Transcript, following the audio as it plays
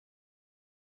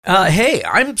Hey,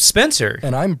 I'm Spencer.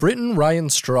 And I'm Britton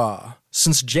Ryan Straw.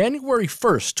 Since January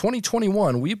 1st,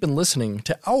 2021, we've been listening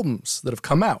to albums that have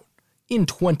come out in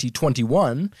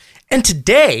 2021. And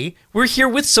today, we're here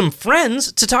with some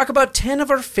friends to talk about 10 of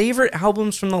our favorite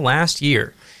albums from the last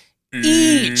year.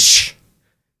 Each.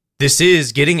 This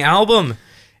is Getting Album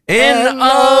End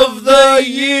of the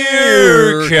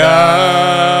Year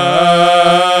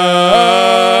Cast.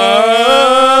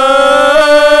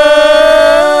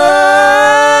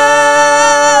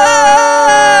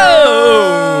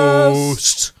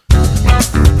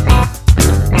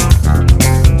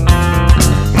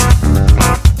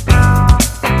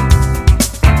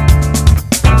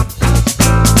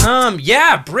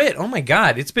 Yeah, Britt. Oh my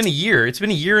God, it's been a year. It's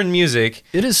been a year in music.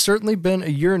 It has certainly been a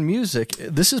year in music.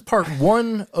 This is part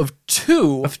one of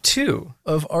two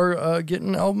of our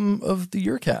Getting Album of the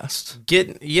Year cast.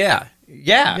 Yeah.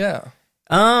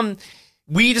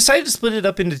 We decided to split it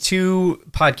up into two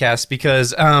podcasts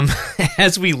because,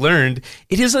 as we learned,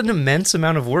 it is an immense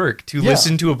amount of work to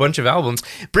listen to a bunch of albums.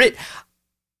 Britt,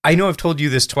 I know I've told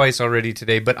you this twice already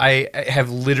today, but I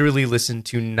have literally listened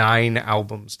to 9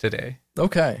 albums today.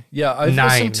 Okay. Yeah, I've 9.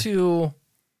 listened to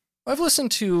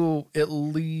at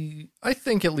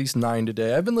least 9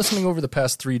 today. I've been listening over the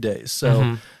past 3 days.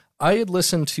 So I had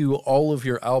listened to all of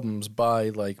your albums by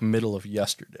like middle of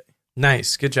yesterday.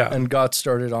 Nice. Good job. And got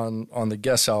started on the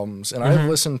Guess albums. And I've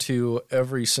listened to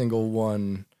every single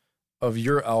one of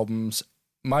your albums,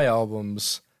 my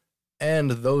albums,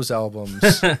 and those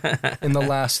albums in the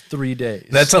last 3 days.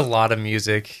 That's a lot of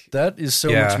music. That is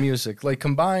so much music. Like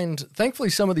combined, thankfully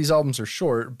some of these albums are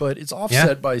short, but it's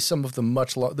offset by some of the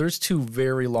much long. There's 2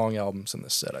 very long albums in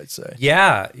this set, I'd say.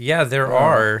 Yeah, there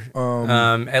are.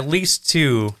 At least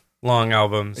 2 long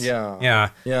albums. Yeah.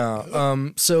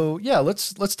 So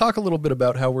let's talk a little bit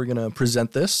about how we're gonna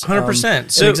present this. 100%.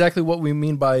 So exactly what we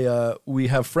mean by we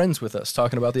have friends with us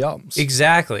talking about the albums.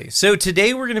 Exactly. So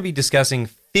today we're gonna be discussing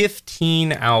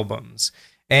 15 albums.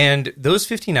 And those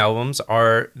 15 albums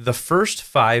are the first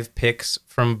 5 picks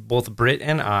from both Britt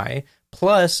and I,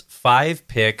 plus 5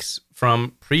 picks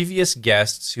from previous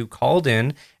guests who called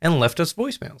in and left us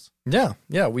voicemails. Yeah.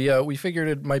 We figured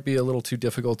it might be a little too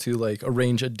difficult to like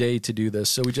arrange a day to do this,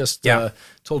 so we just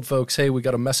told folks, hey, we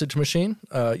got a message machine,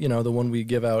 the one we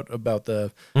give out about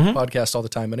the podcast all the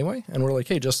time anyway, and we're like,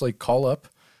 hey, just like call up,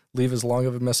 leave as long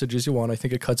of a message as you want. I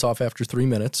think it cuts off after 3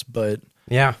 minutes, but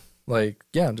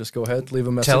just go ahead, leave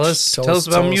a message. Tell us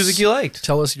about music you liked.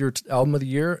 Tell us your album of the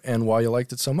year and why you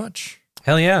liked it so much.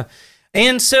 Hell yeah.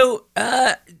 And so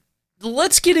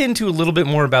let's get into a little bit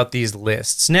more about these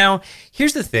lists. Now,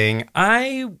 here's the thing.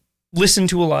 I listened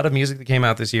to a lot of music that came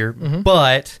out this year,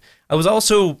 but I was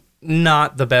also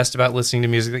not the best about listening to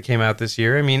music that came out this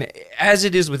year. I mean, as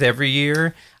it is with every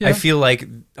year, I feel like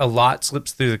a lot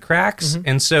slips through the cracks.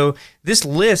 And so this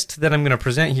list that I'm going to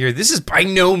present here, this is by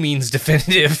no means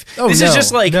definitive. Is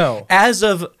just like, as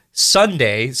of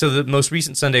Sunday, so the most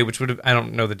recent Sunday, which would have, I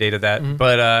don't know the date of that,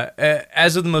 but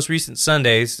as of the most recent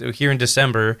Sunday, so here in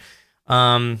December,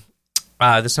 the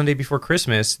Sunday before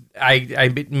Christmas,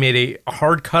 I made a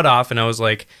hard cutoff, and I was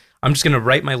like, I'm just going to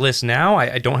write my list now.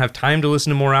 I don't have time to listen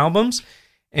to more albums.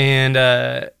 And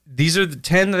these are the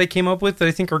 10 that I came up with that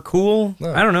I think are cool.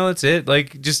 Oh. I don't know. That's it.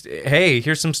 Like, just, hey,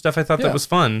 here's some stuff I thought that was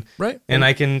fun. Right. And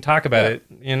I can talk about it.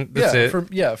 And that's it.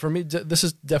 For me, this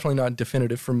is definitely not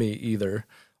definitive for me either.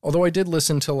 Although I did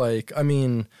listen to,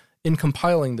 in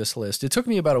compiling this list, it took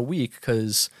me about a week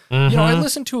because, I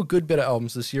listened to a good bit of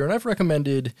albums this year, and I've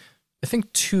recommended, I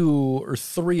think, 2 or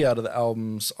 3 out of the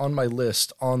albums on my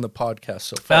list on the podcast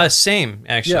so far. Same,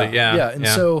 actually. Yeah. And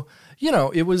so,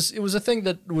 it was a thing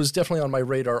that was definitely on my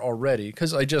radar already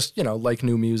because I just, like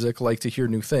new music, like to hear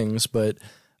new things. But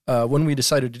when we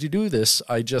decided to do this,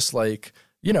 I just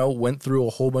went through a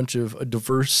whole bunch of a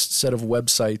diverse set of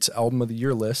websites, album of the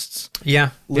year lists.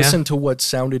 Listened to what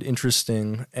sounded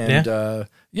interesting. And,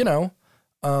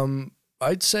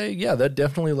 I'd say, that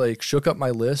definitely shook up my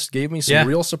list, gave me some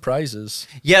real surprises.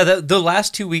 Yeah, the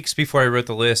last 2 weeks before I wrote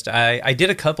the list, I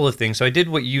did a couple of things. So I did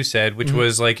what you said, which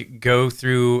was go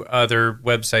through other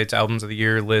websites, albums of the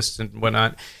year lists and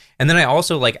whatnot. And then I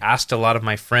also asked a lot of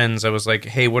my friends. I was like,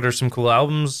 hey, what are some cool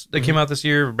albums that came out this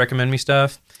year? Recommend me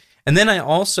stuff. And then I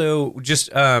also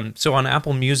just, so on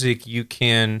Apple Music, you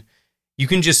can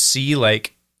just see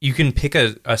you can pick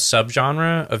a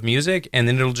subgenre of music, and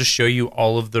then it'll just show you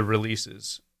all of the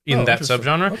releases in that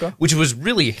subgenre, which was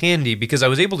really handy because I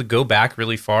was able to go back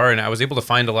really far, and I was able to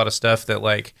find a lot of stuff that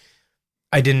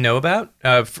I didn't know about,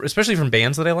 especially from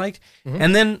bands that I liked.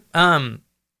 And then, so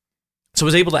I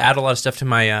was able to add a lot of stuff to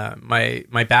my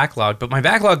my backlog, but my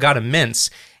backlog got immense.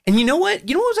 And you know what?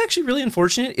 You know what was actually really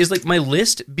unfortunate is like my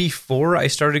list before I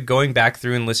started going back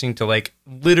through and listening to like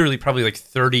literally probably like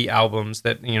 30 albums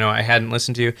that, you know, I hadn't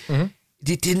listened to. Mm-hmm.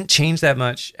 It didn't change that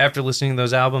much after listening to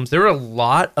those albums. There were a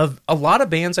lot of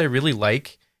bands I really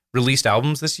like released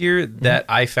albums this year that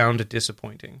I found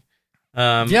disappointing.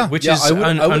 Which is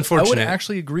unfortunate. I would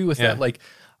actually agree with that. Like,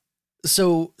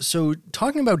 so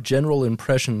talking about general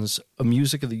impressions of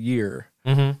music of the year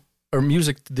or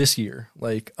music this year,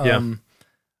 like,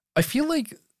 I feel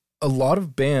like a lot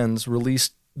of bands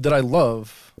that I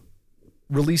love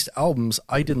released albums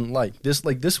I didn't like.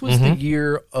 This was the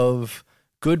year of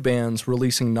good bands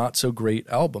releasing not so great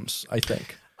albums, I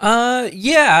think.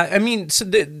 Yeah, I mean, so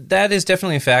that is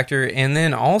definitely a factor. And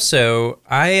then also,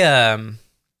 there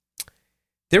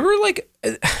were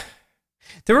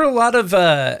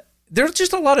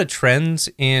just a lot of trends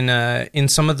in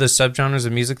some of the subgenres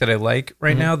of music that I like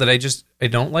right now that I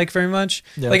don't like very much.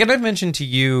 Yeah. Like, and I've mentioned to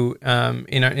you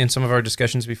in some of our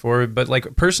discussions before, but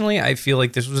like personally, I feel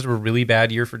like this was a really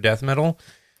bad year for death metal.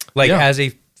 Like as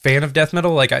a fan of death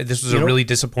metal, like this was a really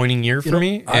disappointing year for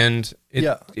me, and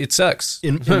it sucks.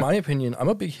 In my opinion, I'm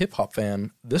a big hip hop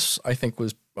fan. This, I think,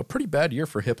 was a pretty bad year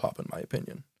for hip hop, in my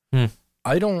opinion.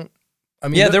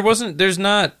 There's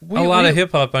not a lot of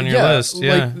hip hop on your list.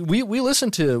 Yeah, like we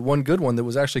listened to one good one that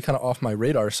was actually kind of off my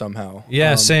radar somehow.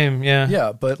 Yeah, same. Yeah,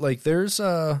 yeah, but like there's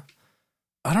I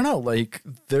don't know, like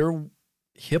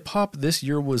hip hop this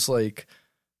year was like,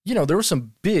 you know, there were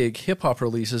some big hip hop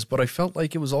releases, but I felt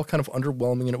like it was all kind of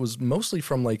underwhelming, and it was mostly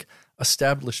from like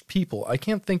established people. I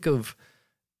can't think of,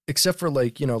 except for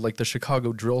like, you know, like the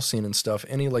Chicago drill scene and stuff,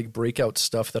 any like breakout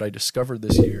stuff that I discovered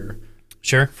this year.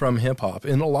 Sure. From hip hop.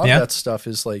 And a lot of that stuff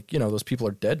is like, you know, those people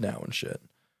are dead now and shit.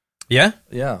 Yeah.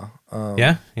 Yeah.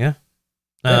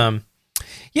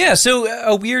 So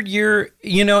a weird year,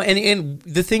 you know, and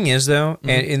the thing is though,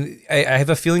 and I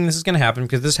have a feeling this is going to happen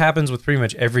because this happens with pretty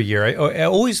much every year. I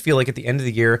always feel like at the end of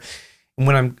the year,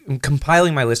 when I'm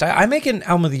compiling my list, I make an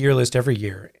album of the year list every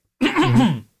year.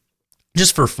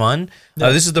 Just for fun.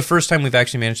 This is the first time we've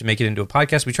actually managed to make it into a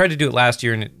podcast. We tried to do it last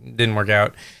year and it didn't work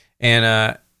out.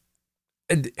 And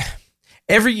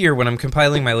every year when I'm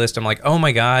compiling my list, I'm like, oh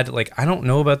my God, like, I don't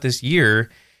know about this year.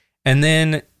 And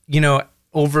then, you know,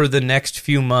 over the next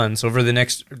few months,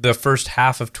 the first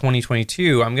half of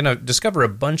 2022, I'm going to discover a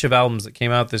bunch of albums that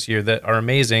came out this year that are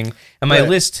amazing. And my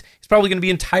list is probably going to be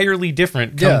entirely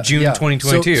different come June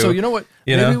 2022. So you know what?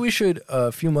 Maybe we should,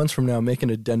 a few months from now, make an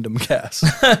addendum cast.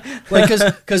 Like,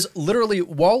 because literally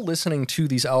while listening to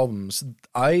these albums,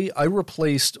 I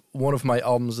replaced one of my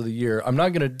albums of the year. I'm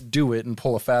not going to do it and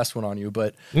pull a fast one on you,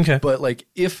 but like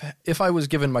if I was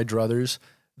given my druthers,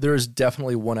 there is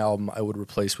definitely one album I would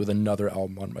replace with another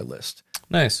album on my list.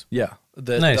 Nice. Yeah,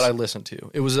 that I listened to.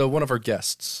 It was one of our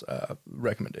guests'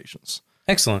 recommendations.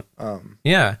 Excellent.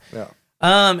 Yeah.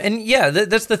 And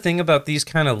that's the thing about these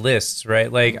kind of lists,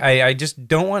 right? Like, I just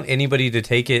don't want anybody to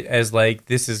take it as like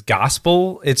this is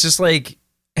gospel. It's just like,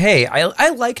 hey, I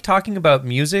like talking about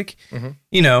music,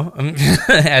 you know,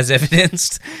 as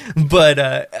evidenced,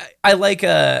 but I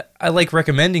like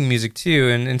recommending music too,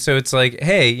 and so it's like,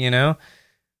 hey, you know,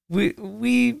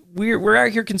 we're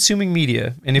out here consuming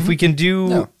media, and if we can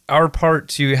do our part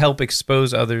to help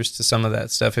expose others to some of that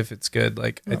stuff, if it's good,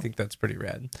 like I think that's pretty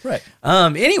rad. Right.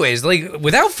 Anyways, like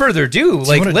without further ado,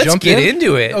 like let's get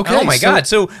into it. Okay, oh my God.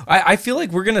 So I feel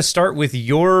like we're gonna start with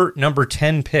your number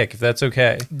 10 pick, if that's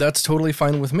okay. That's totally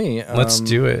fine with me. Let's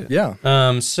do it. Yeah.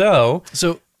 So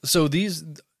these,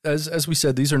 as we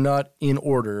said, these are not in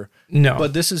order. No.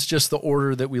 But this is just the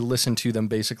order that we listened to them,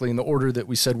 basically, in the order that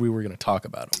we said we were going to talk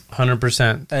about them.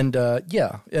 100%. And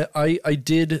I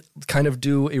did kind of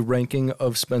do a ranking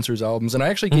of Spencer's albums, and I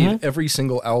actually gave every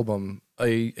single album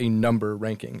a number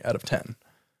ranking out of 10.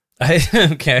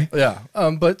 Okay. Yeah.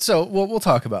 But so we'll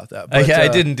talk about that. But, I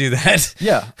didn't do that.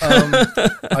 Yeah.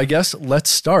 I guess let's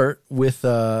start with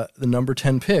the number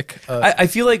 10 pick. I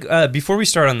feel like before we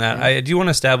start on that, I do want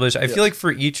to establish, I feel like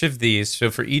for each of these,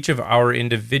 so for each of our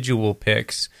individual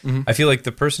picks, I feel like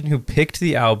the person who picked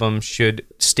the album should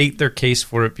state their case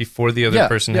for it before the other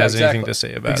person has anything to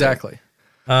say about it. Exactly.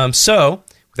 So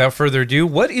without further ado,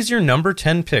 what is your number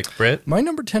 10 pick, Britt? My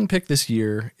number 10 pick this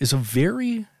year is a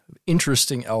very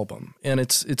interesting album, and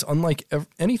it's unlike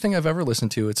anything I've ever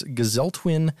listened to. It's Gazelle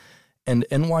Twin and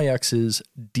NYX's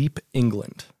Deep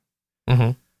England.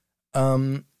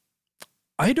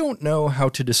 I don't know how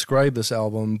to describe this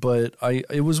album, but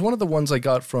it was one of the ones I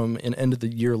got from an end of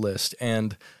the year list,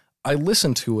 and I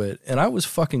listened to it, and I was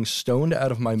fucking stoned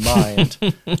out of my mind,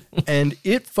 and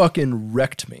it fucking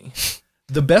wrecked me.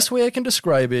 The best way I can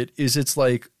describe it is it's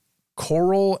like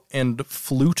choral and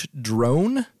flute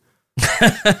drone.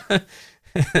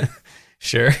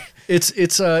 Sure.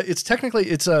 It's technically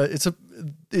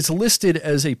it's listed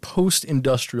as a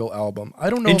post-industrial album. I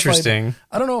don't know. Interesting.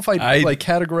 I don't know if I like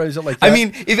categorize it like that. I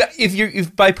mean,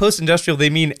 if by post-industrial they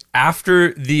mean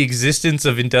after the existence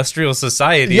of industrial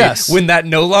society, yes. when that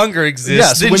no longer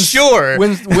exists, then sure.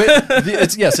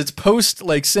 It's post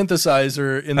like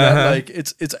synthesizer in that like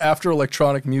it's after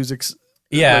electronic music's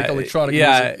like electronic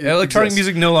music. Electronic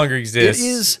music no longer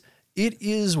exists. It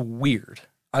is weird.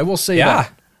 I will say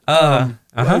that.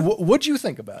 What do you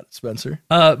think about it, Spencer?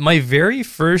 My very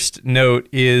first note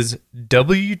is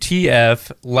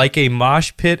WTF, like a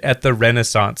mosh pit at the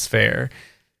Renaissance Fair.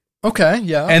 Okay,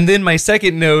 yeah. And then my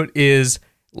second note is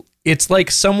it's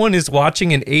like someone is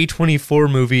watching an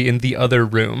A24 movie in the other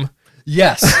room.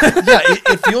 Yes. Yeah,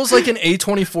 it feels like an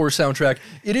A24 soundtrack.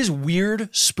 It is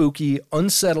weird, spooky,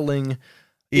 unsettling.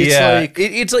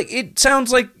 It's like it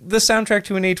sounds like the soundtrack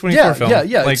to an A24 film.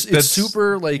 Yeah. Like, it's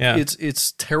super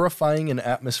it's terrifying and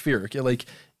atmospheric.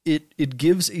 It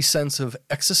gives a sense of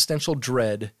existential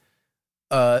dread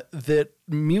that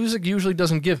music usually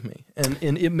doesn't give me, and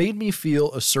it made me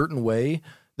feel a certain way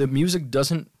that music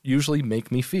doesn't usually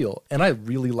make me feel, and I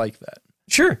really like that.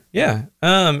 Sure, yeah,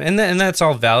 and that's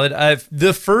all valid.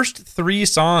 The first 3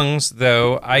 songs,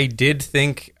 though, I did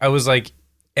think I was like,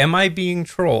 "Am I being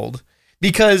trolled?"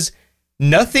 Because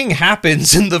nothing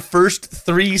happens in the first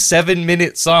 3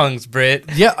 7-minute songs, Britt.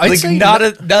 Yeah, I'd say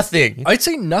nothing. I'd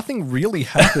say nothing really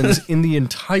happens in the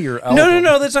entire album.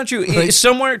 No, that's not true. Like,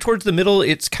 somewhere towards the middle,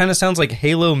 it kind of sounds like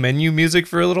Halo menu music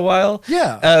for a little while.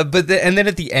 Yeah. And then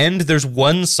at the end, there's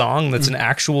one song that's an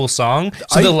actual song.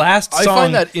 So the last song, I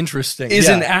find that interesting. Is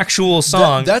an actual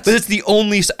song, but it's the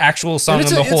only actual song on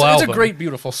the whole album. It's a great,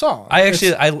 beautiful song.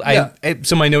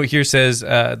 So my note here says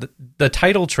the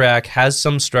title track has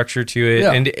some structure to it,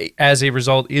 and as a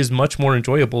result is much more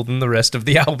enjoyable than the rest of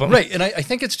the album. Right, and I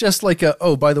think it's just like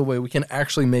by the way, we can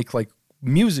actually make like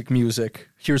music.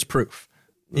 Here's proof.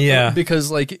 Yeah.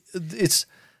 Because like it's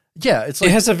like,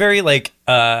 it has a very like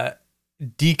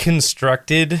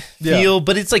deconstructed feel,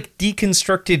 but it's like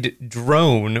deconstructed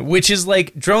drone, which is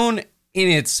like drone in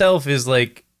itself is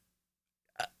like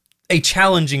a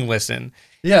challenging listen.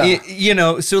 Yeah.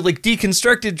 So like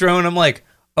deconstructed drone, I'm like,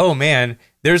 oh man,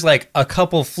 there's like a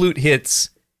couple flute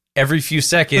hits every few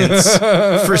seconds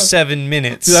for 7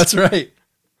 minutes. That's right.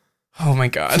 Oh my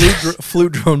god,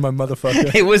 flute drone, my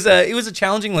motherfucker. It was a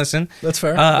challenging listen. That's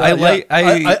fair.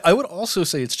 I would also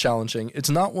say it's challenging. It's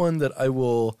not one that I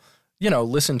will,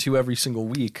 listen to every single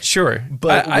week. Sure,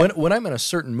 but when I'm in a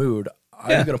certain mood,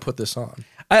 I'm going to put this on.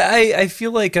 I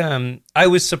feel like I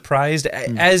was surprised,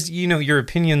 as your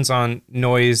opinions on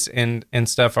noise and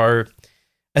stuff are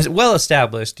as well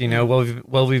established,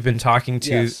 we've been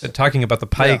talking about the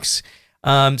Pikes.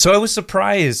 Yeah. So I was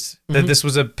surprised that this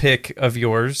was a pick of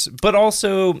yours, but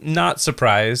also not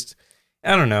surprised.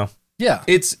 I don't know. Yeah.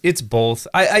 It's both.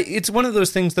 It's one of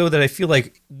those things though that I feel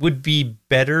like would be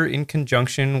better in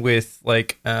conjunction with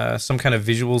like some kind of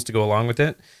visuals to go along with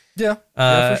it. Yeah,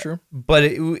 for sure. But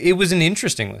it was an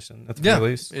interesting listen at the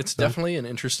very least. It's definitely an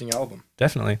interesting album.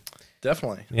 Definitely.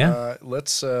 Yeah.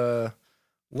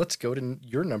 Let's go to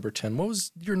your number 10. What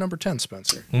was your number 10,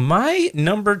 Spencer? My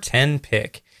number 10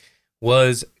 pick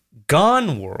was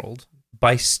Gone World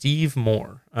by Steve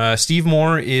Moore. Steve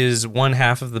Moore is one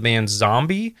half of the band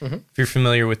Zombie, if you're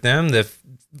familiar with them. The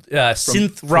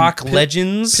synth rock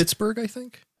legends. Pittsburgh, I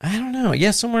think? I don't know.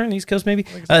 Yeah, somewhere on the East Coast, maybe.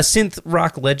 Synth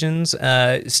rock legends.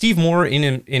 Steve Moore,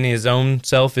 in his own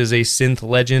self, is a synth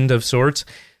legend of sorts.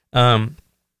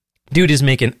 Dude has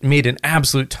made an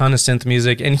absolute ton of synth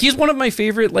music, and he's one of my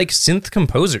favorite like synth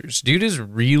composers. Dude is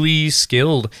really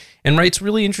skilled and writes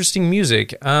really interesting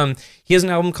music. He has an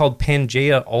album called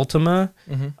Pangea Ultima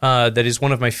that is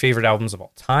one of my favorite albums of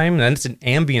all time, and it's an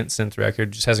ambient synth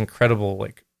record. Just has incredible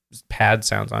like pad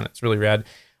sounds on it. It's really rad.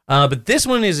 But this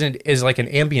one is like an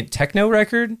ambient techno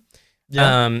record,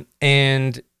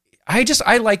 and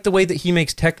I like the way that he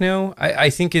makes techno. I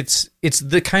think it's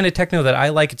the kind of techno that I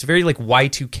like. It's very like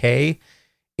Y2K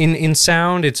in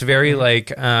sound. It's very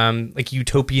like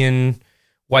utopian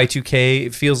Y2K.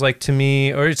 It feels like to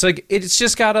me, or it's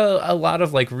just got a lot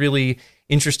of like really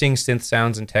interesting synth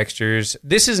sounds and textures.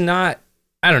 This is not,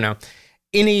 I don't know,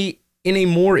 in a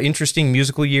more interesting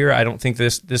musical year. I don't think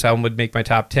this album would make my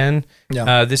top 10.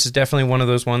 Yeah. This is definitely one of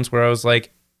those ones where I was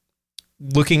like,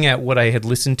 looking at what I had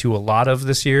listened to a lot of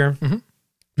this year, and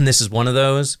this is one of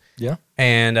those. Yeah.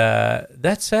 And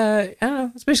that's, I don't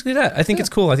know, that's basically that. I think it's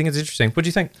cool. I think it's interesting. What do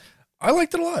you think? I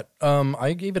liked it a lot.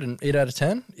 I gave it an 8 out of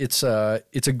 10. It's a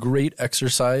great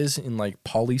exercise in like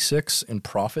poly 6 and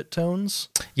prophet tones.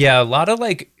 Yeah, a lot of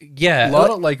like,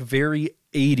 very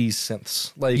 80s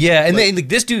synths. Like and then like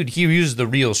this dude, he uses the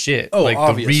real shit. Oh, like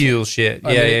obviously. the real shit.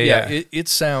 It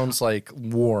sounds like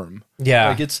warm. Yeah,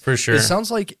 like it's for sure. It sounds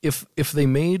like if they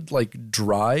made like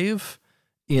Drive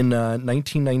in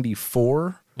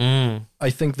 1994.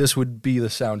 I think this would be the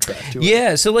soundtrack to it.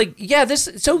 Yeah, so like,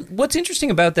 so what's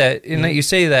interesting about that, and that you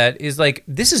say that, is like,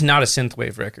 this is not a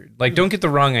synthwave record. Like, don't get the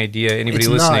wrong idea, anybody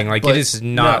listening. Like, it is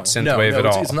not synthwave at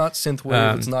all. It's not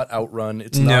synthwave, it's not Outrun,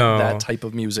 it's no, not that type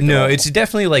of music No, at all. it's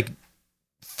definitely like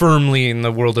firmly in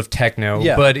the world of techno,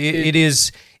 but it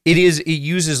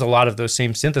uses a lot of those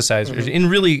same synthesizers in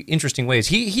really interesting ways.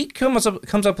 He comes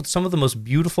up with some of the most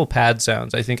beautiful pad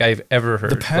sounds I think I've ever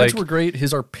heard. The pads were great.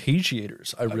 His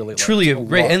arpeggiators, I really truly liked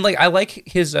great, lot. and like I like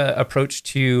his approach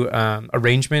to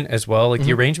arrangement as well. Like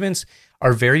the arrangements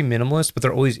are very minimalist, but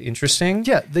they're always interesting.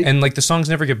 Yeah, and like the songs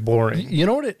never get boring. You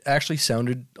know what it actually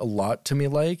sounded a lot to me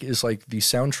like is like the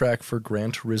soundtrack for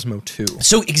Gran Turismo 2.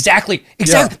 So exactly.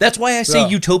 Yeah. That's why I say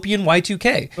Utopian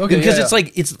Y2K, because it's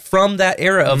like it's from that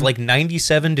era of like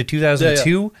 97 to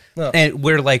 2002, and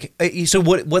where like so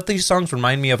what these songs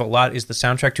remind me of a lot is the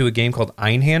soundtrack to a game called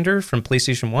Einhander from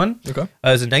PlayStation 1. Okay,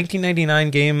 it's a 1999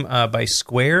 game by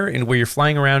Square, and where you're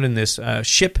flying around in this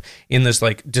ship in this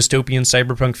like dystopian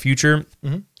cyberpunk future.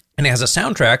 And it has a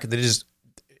soundtrack that is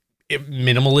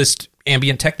minimalist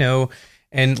ambient techno,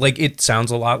 and like it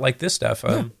sounds a lot like this stuff.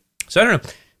 So I don't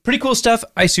know, pretty cool stuff.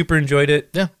 I super enjoyed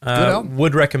it. Yeah, good album.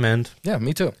 Would recommend. Yeah,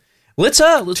 me too. Let's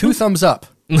two thumbs up.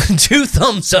 2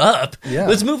 thumbs up. Yeah.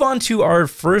 Let's move on to our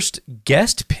first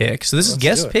guest pick. So this is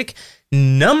guest pick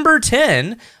number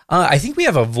 10. I think we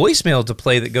have a voicemail to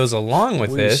play that goes along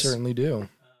with this. We certainly do.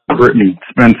 Brittany,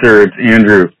 Spencer, it's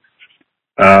Andrew.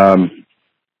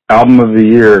 Album of the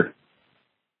year.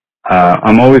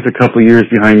 I'm always a couple years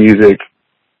behind music,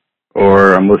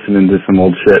 or I'm listening to some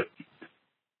old shit.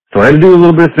 So I had to do a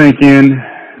little bit of thinking,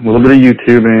 a little bit of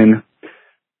YouTubing,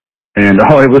 and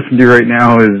all I listen to right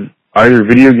now is either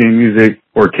video game music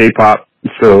or K-pop.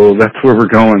 So that's where we're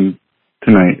going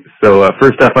tonight. So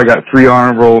first off, I got three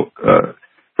honorable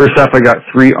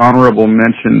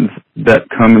mentions that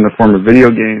come in the form of video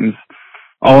games,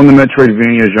 all in the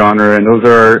Metroidvania genre, and those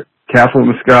are Castle in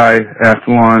the Sky,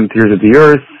 Astalon, Tears of the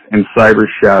Earth, and Cyber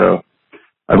Shadow.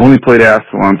 I've only played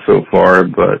Astalon so far,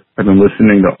 but I've been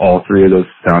listening to all three of those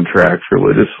soundtracks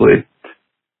religiously,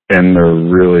 and they're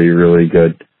really, really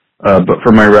good. But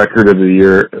for my record of the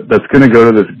year, that's going to go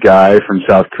to this guy from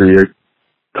South Korea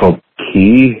called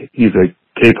Key. He's a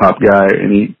K-pop guy,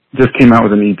 and he just came out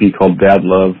with an EP called Bad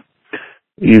Love.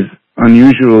 He's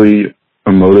unusually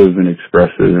emotive and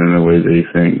expressive in the way that he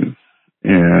sings,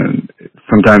 and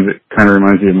sometimes it kind of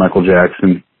reminds me of Michael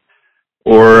Jackson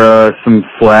or some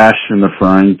Flash in the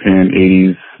Frying Pan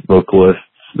 80s vocalists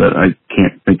that I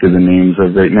can't think of the names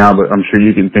of right now, but I'm sure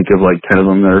you can think of like 10 of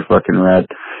them that are fucking rad.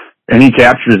 And he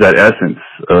captures that essence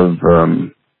of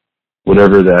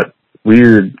whatever that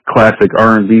weird classic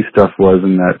R&B stuff was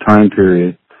in that time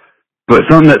period. But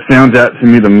something that stands out to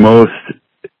me the most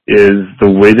is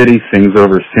the way that he sings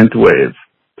over synthwave.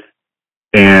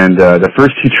 And the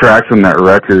first two tracks on that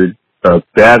record,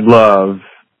 Bad Love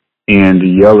and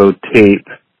Yellow Tape,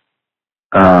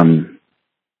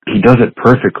 he does it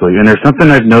perfectly. And there's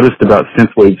something I've noticed about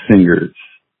synthwave singers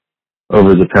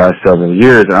over the past several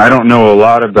years. And I don't know a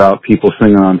lot about people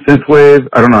singing on synthwave.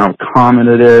 I don't know how common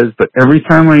it is, but every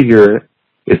time I hear it,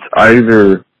 it's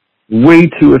either way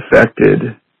too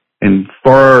affected and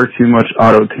far too much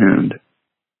auto-tuned,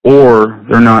 or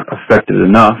they're not affected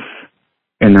enough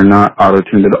and they're not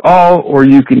auto-tuned at all, or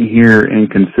you can hear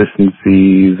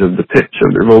inconsistencies of the pitch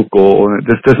of their vocal, and it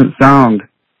just doesn't sound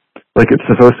like it's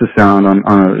supposed to sound on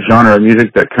a genre of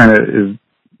music that kind of is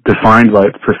defined by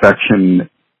its perfection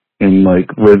in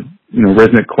like with, you know,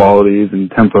 rhythmic qualities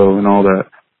and tempo and all that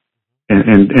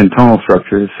and tonal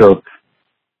structures. So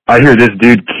I hear this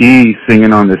dude Key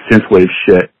singing on this synthwave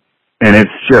shit, and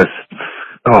it's just,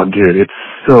 oh dude, it's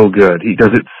so good. He does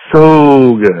it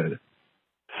so good.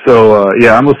 So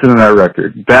yeah, I'm listening to that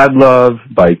record. Bad Love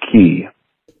by Key.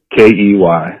 Key.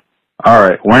 All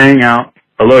right, weighing out.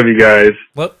 I love you guys.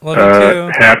 Love you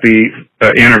too. Happy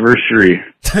anniversary.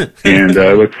 And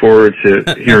I look forward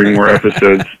to hearing more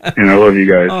episodes. And I love you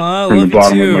guys from the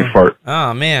bottom of my heart.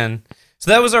 Oh, man. So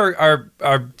that was our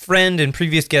friend and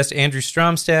previous guest, Andrew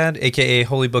Stromstad, a.k.a.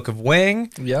 Holy Book of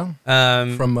Wang. Yeah.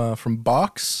 From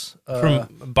Box. From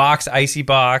Box, Icy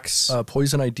Box.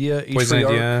 Poison Idea,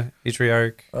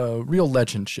 Atriarch. Real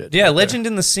legend shit. Yeah, legend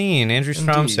in the scene, Andrew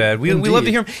Stromstad. We love to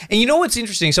hear him. And you know what's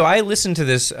interesting? So I listened to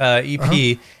this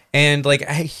EP, and like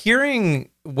hearing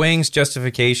Wang's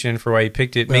justification for why he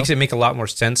picked it makes it make a lot more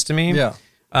sense to me. Yeah.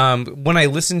 When I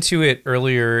listened to it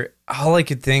earlier, all I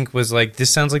could think was like, this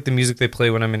sounds like the music they play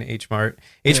when I'm in H Mart.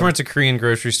 H Mart's a Korean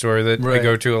grocery store that I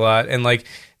go to a lot, and like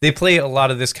they play a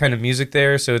lot of this kind of music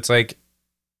there. So it's like,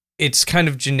 it's kind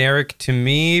of generic to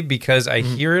me because I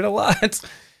hear it a lot.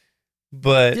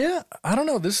 But yeah, I don't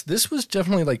know. This was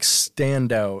definitely like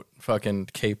standout fucking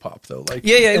K-pop though. Like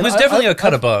it was definitely a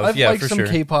cut above. I've yeah, liked for some sure.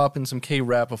 K-pop and some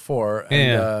K-rap before.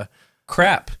 And,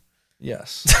 crap.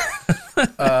 Yes.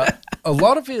 A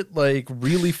lot of it like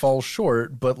really falls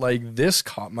short, but like this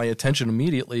caught my attention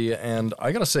immediately, and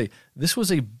I gotta say, this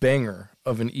was a banger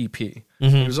of an EP.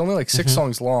 It was only like 6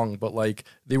 songs long, but like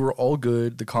they were all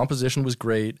good. The composition was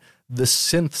great. The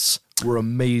synths were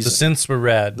amazing. The synths were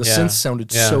rad. The synths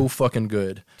sounded so fucking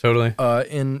good. Totally.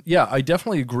 And yeah, I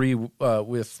definitely agree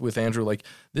with Andrew. Like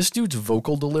this dude's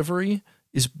vocal delivery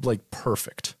is like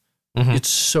perfect. It's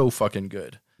so fucking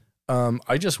good.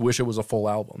 I just wish it was a full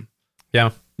album.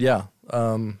 Yeah. Yeah.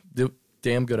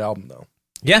 Damn good album though.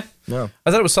 Yeah. Yeah.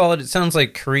 I thought it was solid. It sounds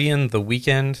like Korean The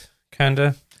Weeknd, kind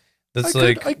of. That's what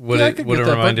it reminded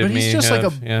me of. He's just like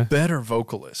a better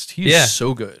vocalist. He's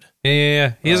so good.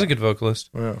 Yeah. He is a good vocalist.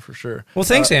 Yeah, for sure. Well,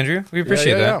 thanks, Andrew. We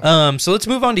appreciate that. So let's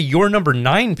move on to your number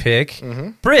 9 pick.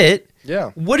 Britt,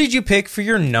 what did you pick for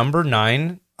your number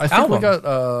 9 I think album? we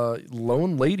got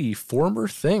Lone Lady, Former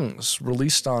Things,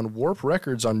 released on Warp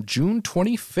Records on June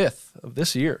 25th of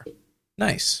this year.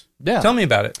 Nice. Yeah. Tell me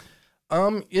about it.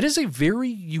 It is a very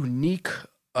unique,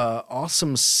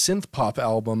 awesome synth pop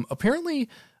album. Apparently,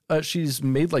 she's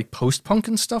made like post-punk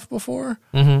and stuff before,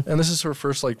 and this is her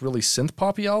first like really synth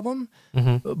poppy album.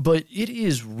 But it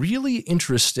is really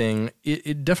interesting.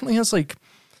 It definitely has like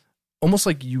almost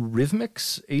like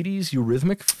Eurythmics, 80s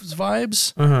Eurythmics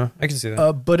vibes. I can see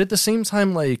that. But at the same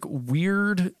time, like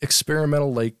weird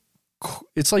experimental, like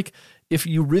it's like if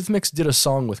Eurythmics did a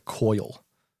song with Coil.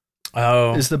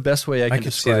 Oh, is the best way I can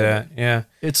describe see that. it. Yeah,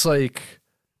 it's like,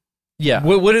 yeah.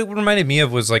 What it reminded me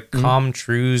of was like Calm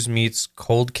Trues meets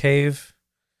Cold Cave.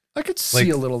 I could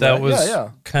see a little that was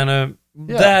kind of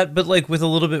that, but like with a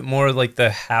little bit more like the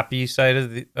happy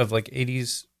side of like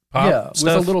 80s pop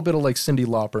stuff. With a little bit of like Cyndi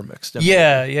Lauper mixed in.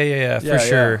 Yeah,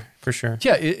 for sure.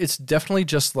 Yeah, it's definitely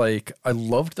just like, I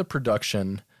loved the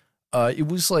production. It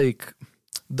was like,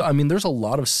 I mean, there's a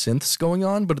lot of synths going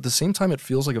on, but at the same time, it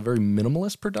feels like a very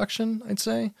minimalist production, I'd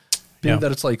say. Being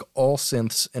that it's like all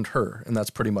synths and her, and that's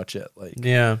pretty much it. Like,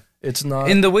 it's not.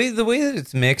 And the way that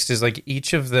it's mixed is like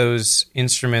each of those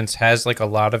instruments has like a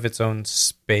lot of its own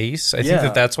space. I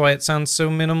think that's why it sounds so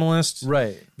minimalist,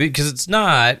 right? Because it's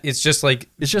not. It's just like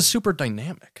it's just super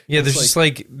dynamic. Yeah, there's like, just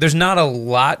like there's not a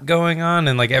lot going on,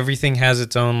 and like everything has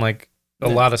its own like a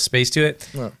lot of space to it.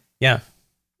 Yeah.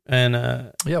 And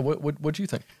what do you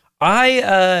think?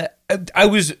 I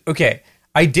was okay.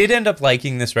 I did end up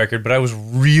liking this record, but I was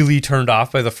really turned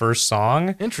off by the first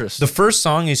song. Interesting. The first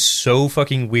song is so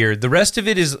fucking weird. The rest of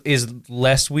it is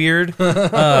less weird,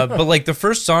 but like the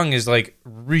first song is like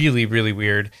really, really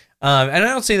weird. And I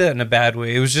don't say that in a bad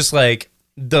way. It was just like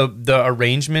the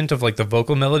arrangement of like the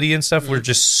vocal melody and stuff were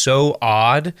just so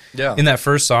odd in that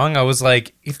first song. I was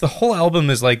like, if the whole album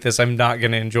is like this, I'm not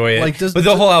going to enjoy it. But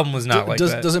the whole album was not like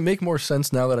that. Does it make more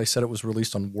sense now that I said it was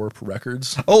released on Warp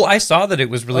Records? Oh, I saw that it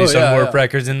was released on Warp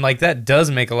Records, and like that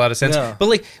does make a lot of sense. Yeah. But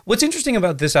like what's interesting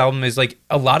about this album is like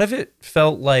a lot of it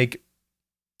felt like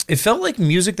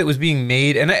music that was being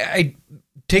made, and I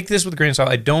take this with a grain of salt.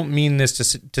 I don't mean this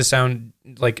to sound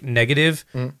like negative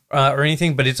or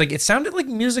anything, but it's like it sounded like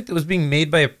music that was being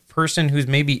made by a person who's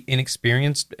maybe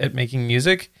inexperienced at making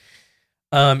music,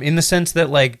 in the sense that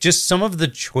like just some of the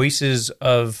choices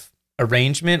of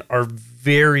arrangement are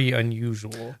very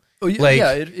unusual. Oh, yeah, like,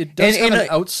 it does have an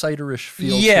outsiderish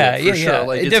feel. Yeah, to it, for sure. Yeah.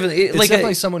 Like it's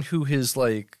definitely someone who is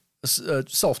like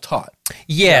self-taught.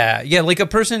 Yeah, like a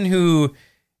person who.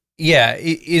 Yeah,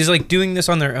 is like doing this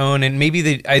on their own, and maybe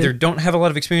they either don't have a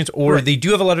lot of experience or they do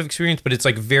have a lot of experience, but it's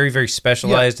like very, very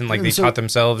specialized and like they taught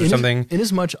themselves or something. In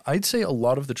as much, I'd say a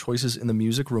lot of the choices in the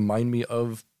music remind me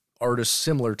of artists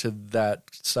similar to that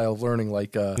style of learning,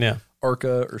 like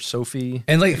Arca or Sophie.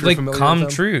 And like Calm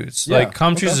Trues. Yeah, like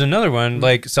Calm Trues is another one.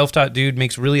 Like self-taught dude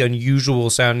makes really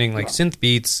unusual sounding like synth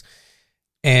beats.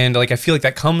 And like I feel like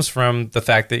that comes from the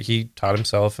fact that he taught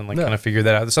himself and like kind of figured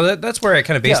that out. So that's where I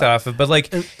kind of base that off of. But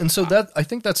like, and so that I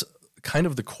think that's kind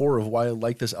of the core of why I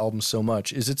like this album so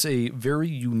much. Is it's a very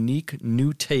unique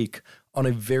new take on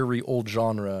a very old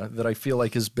genre that I feel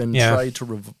like has been tried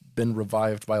to been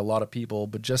revived by a lot of people,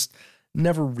 but just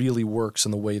never really works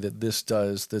in the way that this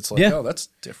does. That's like, oh, that's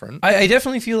different. I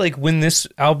definitely feel like when this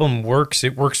album works,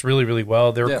 it works really, really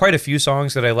well. There were quite a few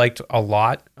songs that I liked a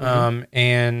lot,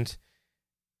 and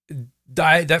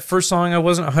that first song I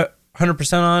wasn't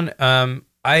 100% on.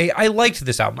 I liked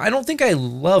this album. I don't think I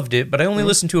loved it, but I only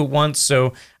listened to it once,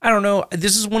 so I don't know.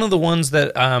 This is one of the ones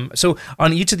that so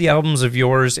on each of the albums of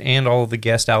yours and all of the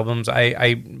guest albums,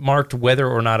 I marked whether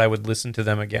or not I would listen to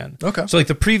them again. Okay. So like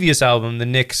the previous album, the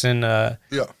Nyx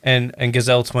and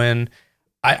Gazelle Twin,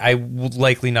 I would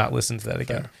likely not listen to that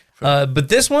again. Fair. But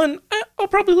this one, I'll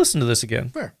probably listen to this again.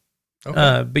 Fair.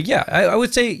 Okay. But yeah, I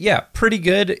would say, pretty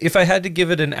good. If I had to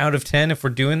give it an out of 10, if we're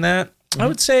doing that, I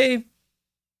would say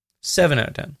 7 out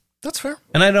of 10. That's fair.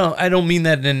 And I don't mean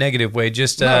that in a negative way.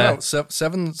 Just no,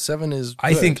 seven is good.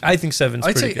 I think 7's I'd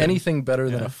pretty say good. anything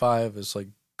better than a 5 is like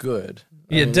good.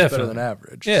 Yeah, it's definitely better than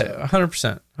average. Yeah,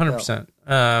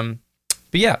 100%.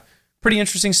 But yeah, pretty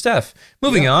interesting stuff.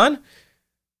 Moving on.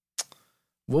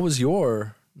 What was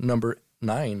your number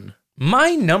 9?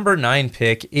 My number 9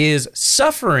 pick is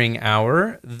Suffering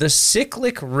Hour, The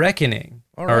Cyclic Reckoning.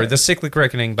 All right. Or The Cyclic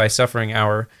Reckoning by Suffering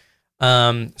Hour.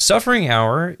 Suffering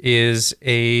Hour is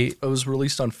it was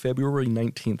released on February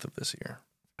 19th of this year.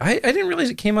 I didn't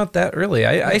realize it came out that early.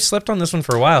 I slept on this one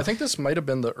for a while. I think this might have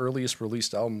been the earliest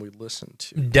released album we listened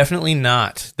to. Definitely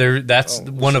not. That's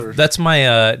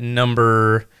my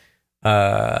number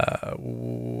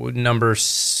number.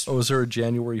 Was there a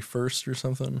January 1st or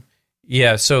something?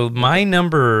 Yeah. So my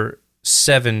number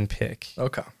 7 pick.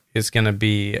 Okay. Is going to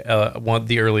be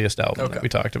the earliest album that we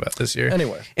talked about this year.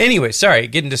 Anyway, sorry,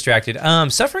 getting distracted.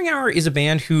 Suffering Hour is a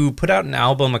band who put out an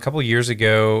album a couple years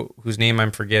ago, whose name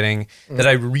I'm forgetting, that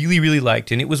I really, really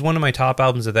liked. And it was one of my top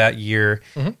albums of that year.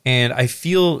 And I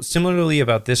feel similarly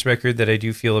about this record that I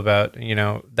do feel about,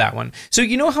 that one. So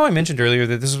you know how I mentioned earlier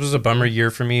that this was a bummer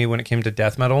year for me when it came to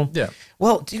death metal? Yeah.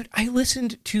 Well, dude, I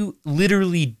listened to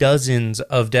literally dozens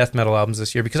of death metal albums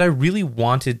this year because I really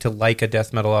wanted to like a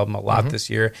death metal album a lot this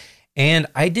year. And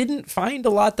I didn't find a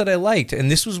lot that I liked.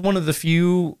 And this was one of the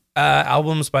few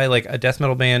albums by like a death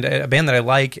metal band, a band that I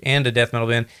like and a death metal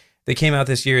band that came out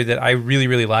this year that I really,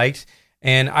 really liked.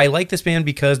 And I like this band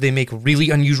because they make really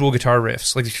unusual guitar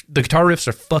riffs. Like the guitar riffs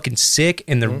are fucking sick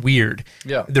and they're weird.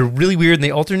 Yeah. They're really weird and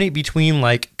they alternate between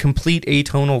like complete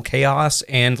atonal chaos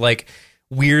and like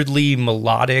weirdly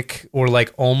melodic or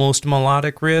like almost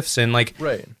melodic riffs. And like,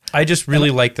 right. I just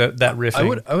really like that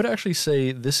riffing. I would actually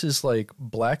say this is like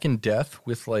Black in Death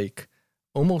with like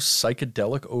almost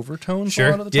psychedelic overtones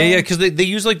a lot of the time. Yeah, because they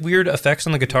use like weird effects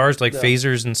on the guitars, like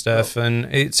phasers and stuff, and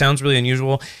it sounds really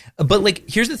unusual. But like,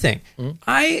 here's the thing.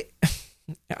 I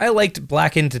liked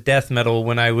blackened death metal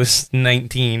when I was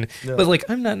 19, but like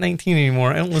I'm not 19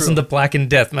 anymore. I don't listen to blackened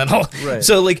death metal. Right.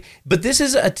 So like, but this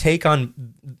is a take on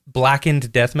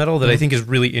blackened death metal that I think is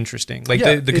really interesting. Like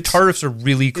the guitar riffs are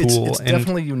really cool. It's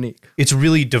definitely unique. It's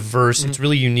really diverse. It's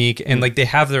really unique, and like they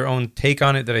have their own take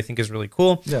on it that I think is really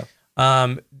cool. Yeah.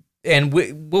 And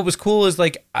what was cool is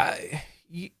like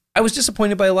I was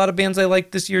disappointed by a lot of bands I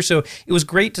liked this year, so it was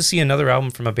great to see another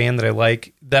album from a band that I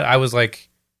like that I was like,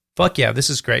 fuck yeah, this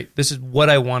is great. This is what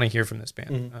I want to hear from this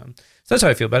band. So that's how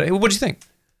I feel about it. What do you think?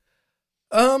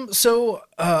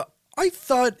 I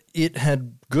thought it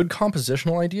had good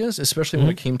compositional ideas, especially when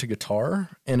it came to guitar,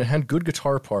 and it had good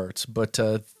guitar parts, but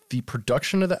the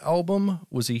production of the album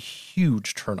was a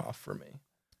huge turnoff for me.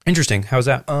 Interesting. How's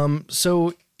that?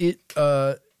 So it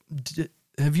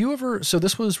have you ever? So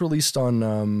this was released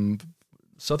on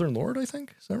Southern Lord, I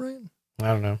think. Is that right? I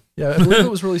don't know. Yeah, I believe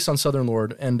it was released on Southern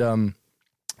Lord, and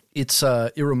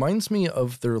it reminds me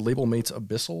of their label mates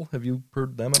Abyssal. Have you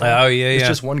heard them at all? Oh yeah, it's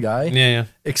just one guy. Yeah.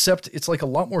 Except it's like a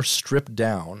lot more stripped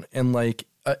down, and like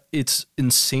it's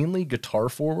insanely guitar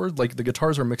forward. Like the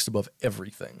guitars are mixed above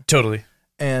everything. Totally.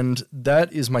 And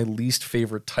that is my least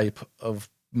favorite type of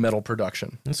metal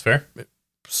production. That's fair.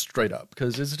 Straight up,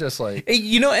 because it's just like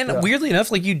weirdly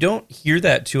enough, like you don't hear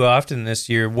that too often this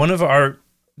year. One of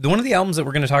the albums that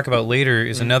we're going to talk about later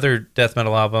is another death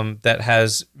metal album that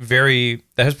has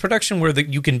production where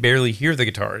you can barely hear the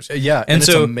guitars. Yeah, and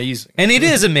so it's amazing. And it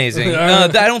is amazing. I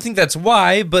don't think that's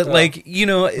why, but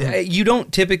you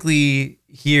don't typically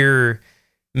hear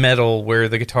metal where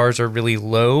the guitars are really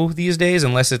low these days,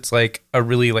 unless it's like a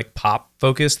really like pop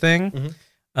focused thing.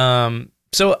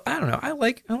 So I don't know. I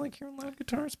like hearing loud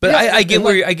guitars, but I get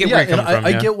where you're coming from.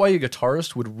 I get why a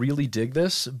guitarist would really dig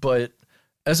this, but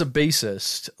as a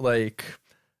bassist, like,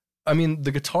 I mean,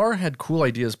 the guitar had cool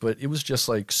ideas, but it was just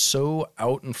like so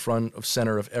out in front of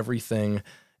center of everything,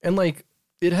 and like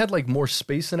it had like more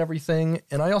space and everything.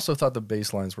 And I also thought the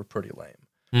bass lines were pretty lame.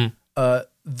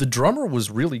 The drummer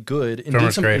was really good and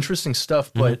did some interesting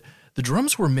stuff, but the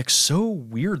drums were mixed so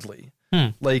weirdly.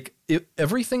 Like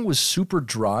everything was super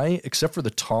dry except for the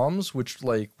toms, which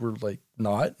like were like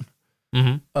not.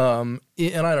 And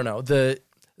I don't know, the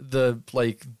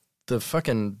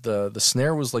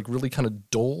snare was like really kind of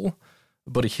dull.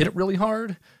 but he hit it really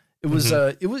hard. It was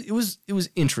it was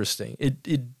interesting.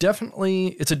 It definitely,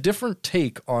 it's a different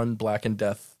take on Black and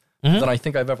Death than I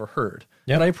think I've ever heard.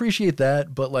 Yep. And I appreciate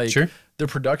that, but like the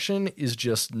production is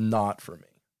just not for me.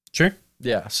 Sure.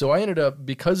 Yeah. So I ended up,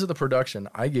 because of the production,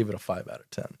 I gave it a 5 out of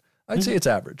 10. I'd say it's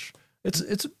average. It's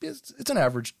an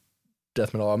average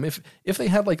death metal album. If they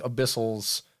had like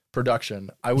Abyssal's production,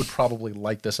 I would probably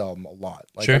like this album a lot.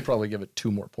 Like I'd probably give it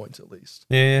 2 more points at least.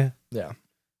 Yeah.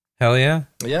 Hell yeah.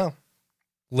 Yeah.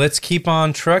 Let's keep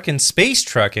on trucking, space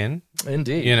trucking.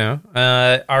 Indeed. You know,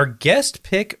 our guest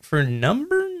pick for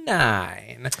number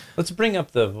 9. Let's bring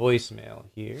up the voicemail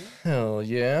here. Hell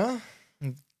yeah.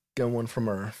 Got one from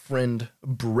our friend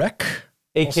Breck.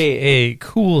 AKA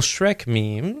Cool Shrek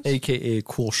Memes. AKA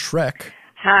Cool Shrek.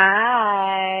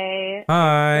 Hi.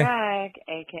 Hi. Greg,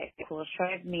 aka Cool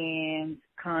Shrek Memes,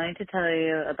 calling to tell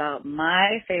you about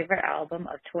my favorite album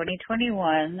of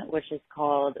 2021, which is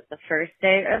called The First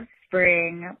Day of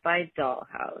Spring by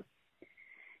Dollhouse.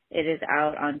 It is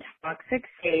out on Toxic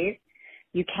State.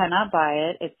 You cannot buy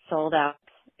it. It's sold out,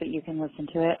 but you can listen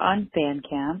to it on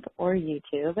Bandcamp or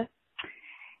YouTube.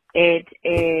 It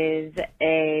is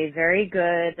a very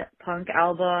good punk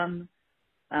album,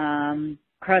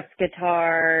 crust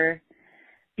guitar,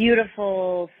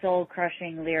 beautiful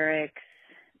soul-crushing lyrics.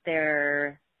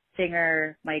 Their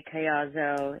singer, Mike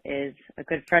Cayazzo, is a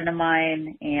good friend of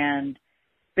mine and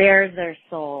bears their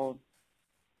soul.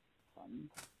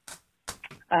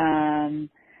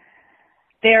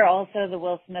 They're also the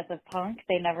Will Smith of punk.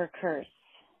 They never curse.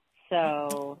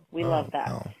 So we love that.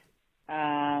 Wow.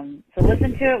 So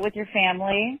listen to it with your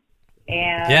family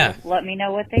and let me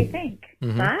know what they think.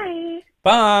 Bye.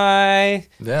 Bye.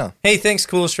 Yeah. Hey, thanks,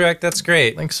 Cool Shrek. That's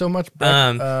great. Thanks so much,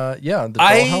 Breck. The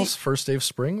Dollhouse First Day of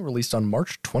Spring, released on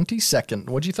March 22nd.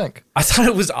 What'd you think? I thought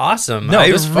it was awesome. No, I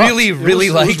it was really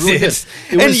liked really it.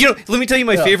 Good. And you know, let me tell you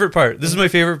my favorite part. This is my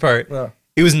favorite part. Yeah.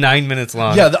 It was 9 minutes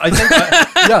long. Yeah, I think.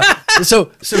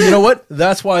 So you know what?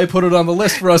 That's why I put it on the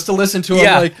list for us to listen to.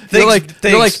 Yeah, they're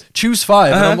like choose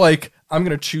 5, and I'm like, I'm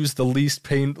gonna choose the least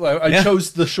pain. I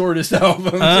chose the shortest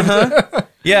album.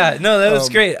 Yeah, no, that was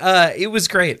great. It was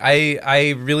great.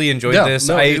 I really enjoyed this.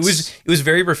 No, it was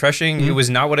very refreshing. It was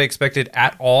not what I expected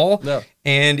at all,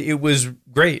 and it was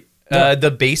great.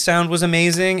 The bass sound was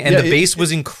amazing, and the bass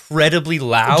was incredibly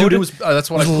loud. Dude, it was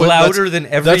that's what I put. Louder than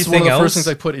everything else. That's one of the first things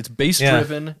I put. It's bass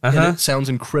driven, and it sounds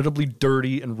incredibly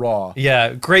dirty and raw.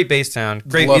 Yeah, great bass sound.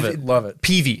 Great, love it.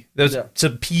 PV. That's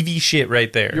some PV shit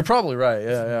right there. You're probably right.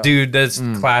 Yeah. Dude, that's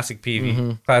classic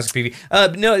PV. Classic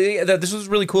PV. No, this was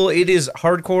really cool. It is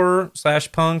hardcore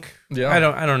 / punk. Yeah.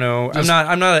 I don't know. I'm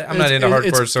not into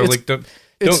hardcore. So like,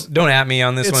 don't at me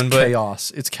on this one. But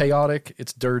chaos. It's chaotic.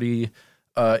 It's dirty.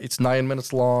 It's 9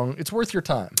 minutes long. It's worth your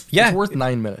time. Yeah. It's worth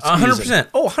 9 minutes. 100%.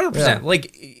 Oh, 100%.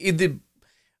 Like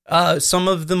some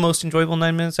of the most enjoyable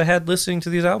 9 minutes I had listening to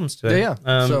these albums today. Yeah.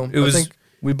 So it was I think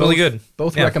we both, really good.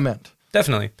 Both recommend.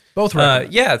 Definitely. Both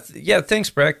recommend. Yeah. Thanks,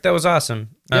 Breck. That was awesome.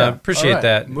 Appreciate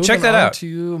that. Moving Check that out.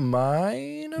 To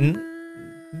my number.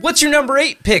 What's your number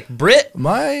 8 pick, Britt?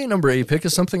 My number 8 pick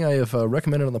is something I have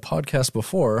recommended on the podcast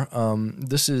before.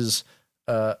 This is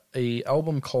a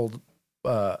album called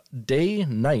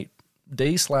Day/Night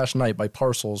by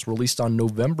Parcels, released on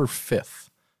November 5th.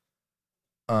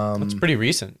 That's pretty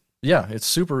recent. Yeah, it's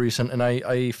super recent, and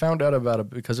I found out about it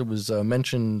because it was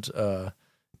mentioned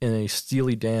in a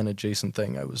Steely Dan adjacent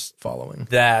thing I was following.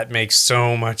 That makes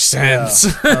so much sense.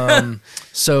 Yeah.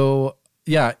 So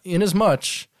yeah,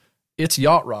 inasmuch it's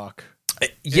yacht rock.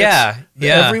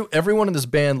 Everyone in this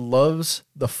band loves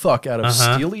the fuck out of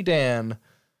Steely Dan.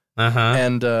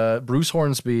 And Bruce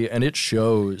Hornsby, and it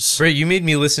shows. Britt, you made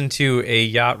me listen to a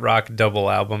yacht rock double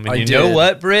album, and know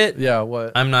what, Britt? Yeah,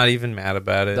 what? I'm not even mad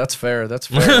about it. That's fair.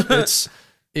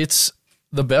 It's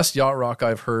the best yacht rock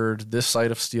I've heard this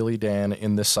side of Steely Dan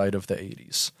in this side of the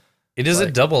 80s. It is a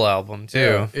double album, too.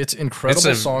 Yeah, it's incredible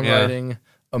songwriting,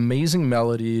 amazing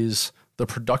melodies. The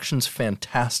production's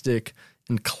fantastic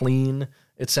and clean.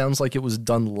 It sounds like it was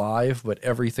done live, but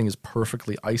everything is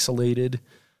perfectly isolated.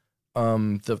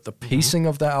 The pacing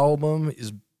of the album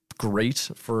is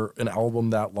great for an album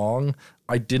that long.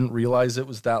 I didn't realize it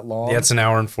was that long. Yeah, it's an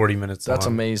hour and 40 minutes long. That's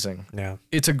amazing. Yeah.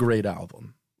 It's a great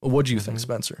album. What do you think,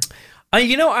 Spencer?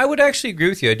 I would actually agree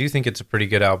with you. I do think it's a pretty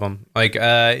good album. Like,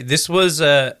 this was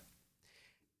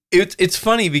It's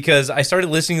funny because I started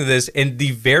listening to this, and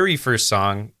the very first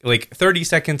song, like 30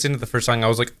 seconds into the first song, I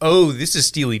was like, "Oh, this is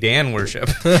Steely Dan worship."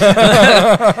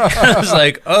 I was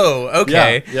like, "Oh,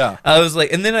 okay." Yeah. I was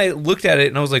like, and then I looked at it,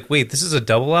 and I was like, "Wait, this is a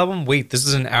double album? Wait, this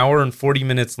is an hour and 40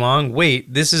 minutes long?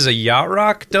 Wait, this is a yacht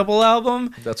rock double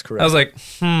album?" That's correct. I was like,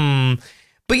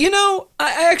 But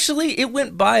I actually it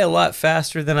went by a lot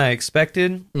faster than I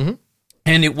expected, and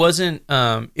it wasn't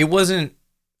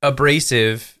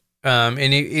abrasive. And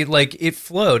it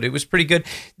flowed. It was pretty good.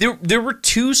 There were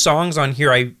 2 songs on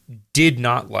here I did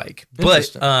not like,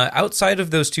 but outside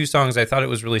of those 2 songs, I thought it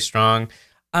was really strong.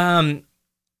 I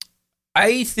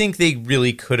think they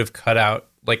really could have cut out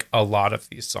like a lot of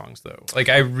these songs, though. Like,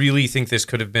 I really think this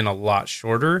could have been a lot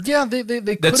shorter. Yeah, they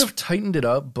could have tightened it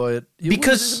up, but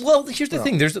here's the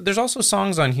thing: there's also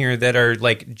songs on here that are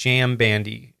like jam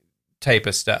bandy type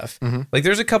of stuff. Like,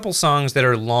 there's a couple songs that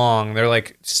are long. They're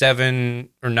like 7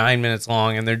 or 9 minutes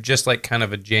long, and they're just like kind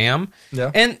of a jam. Yeah,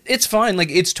 and it's fine.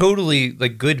 Like, it's totally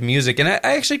like good music, and I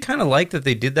actually kind of like that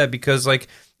they did that because like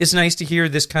it's nice to hear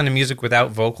this kind of music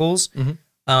without vocals.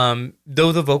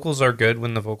 Though the vocals are good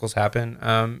when the vocals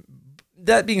happen.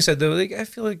 That being said, though, like, I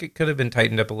feel like it could have been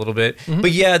tightened up a little bit.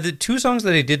 But yeah, the 2 songs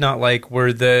that I did not like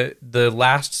were the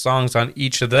last songs on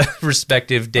each of the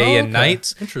respective day and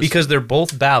nights, because they're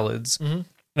both ballads,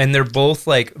 and they're both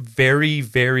like very,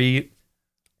 very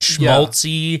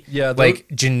schmaltzy, like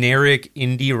generic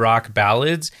indie rock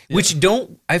ballads, which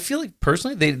I feel like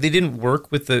personally they didn't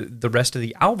work with the rest of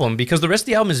the album, because the rest of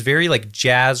the album is very like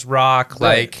jazz rock,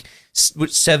 like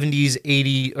 70s,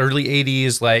 80s, early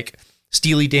 80s, like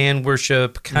Steely Dan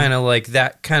worship, kind of like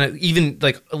that, kind of even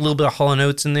like a little bit of Hall &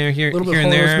 Oates in there, here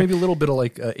and there. Maybe a little bit of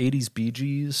like 80s Bee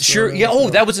Gees. Sure, yeah. Oh,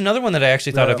 that was another one that I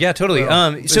actually thought of. Yeah, totally.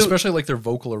 So especially like their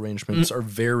vocal arrangements are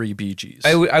very Bee Gees.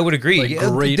 I would agree. Like,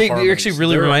 great they actually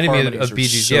really reminded me of Bee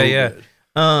Gees. So good.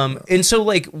 And so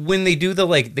like when they do the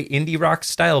indie rock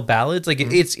style ballads, like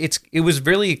it was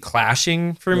really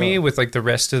clashing for me with like the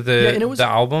rest of the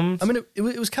albums. I mean, it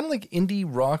was kind of like indie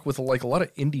rock with like a lot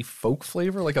of indie folk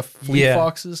flavor, like a Fleet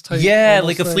Foxes type. Yeah,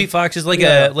 like a Fleet Foxes, like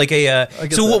a.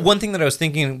 So one thing that I was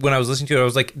thinking when I was listening to it, I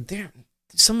was like,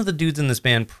 some of the dudes in this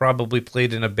band probably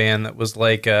played in a band that was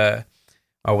like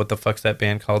oh, what the fuck's that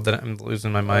band called that I'm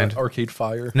losing my mind? Arcade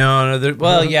Fire. No,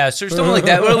 yeah, so something like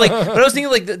that. But I was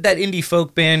thinking like that indie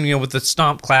folk band, with the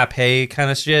stomp, clap, hey kind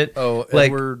of shit. Oh,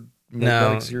 like, Edward.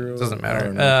 No, it doesn't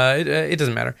matter. It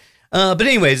doesn't matter. But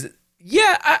anyways,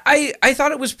 yeah, I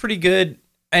thought it was pretty good,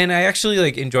 and I actually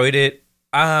like enjoyed it.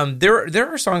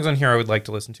 There are songs on here I would like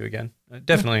to listen to again.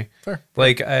 Definitely. Fair.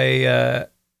 Like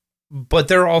but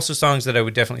there are also songs that I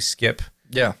would definitely skip.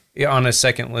 Yeah, on a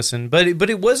second listen, but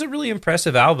it was a really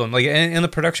impressive album. Like, and the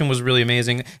production was really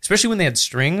amazing, especially when they had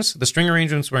strings. The string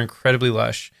arrangements were incredibly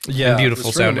lush and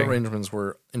beautiful sounding. The arrangements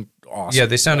were awesome. Yeah,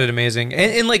 they sounded amazing,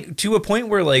 and like to a point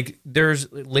where like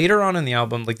there's later on in the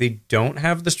album, like they don't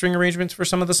have the string arrangements for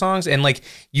some of the songs, and like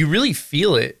you really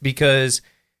feel it because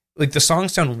like the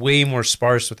songs sound way more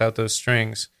sparse without those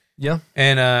strings. Yeah,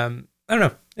 and I don't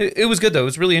know. It was good though. It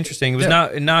was really interesting. It was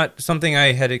not something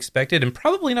I had expected, and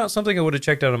probably not something I would have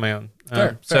checked out on my own.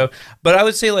 Fair. But I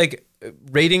would say like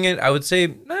rating it, I would say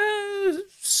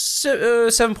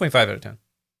 7.5 out of 10.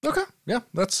 Okay, yeah,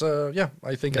 that's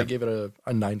I think I gave it a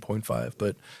 9.5,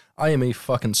 but I am a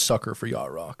fucking sucker for yacht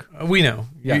rock. We know.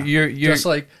 Yeah, you're just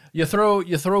like you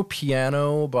throw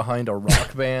piano behind a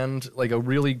rock band, like a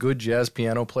really good jazz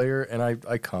piano player, and I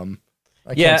come.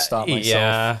 I can't stop myself.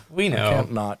 Yeah, we know. I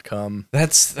can't not come.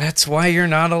 That's why you're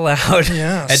not allowed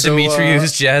at so,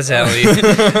 Demetriu's Jazz Alley.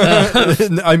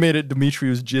 I made it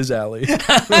Demetriu's Jizz Alley.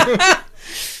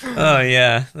 Oh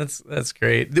yeah, that's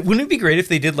great. Wouldn't it be great if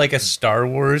they did like a Star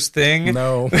Wars thing?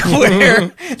 No, where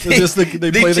they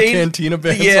play the Cantina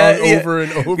band song over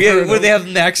and over. Yeah, where they have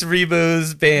Max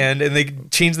Rebo's band and they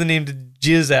change the name to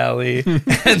Jizz Alley,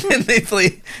 and then they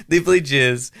play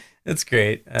Jizz. That's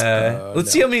great.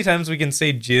 Let's see how many times we can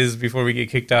say jizz before we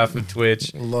get kicked off of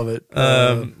Twitch. Love it.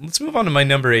 Let's move on to my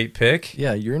number 8 pick.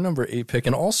 Yeah, your number 8 pick,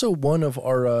 and also one of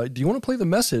our. Do you want to play the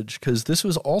message? Because this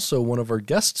was also one of our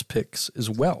guests' picks as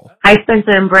well. Hi,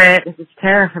 Spencer and Britt. This is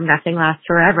Tara from Nothing Lasts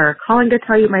Forever, calling to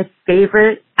tell you my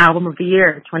favorite album of the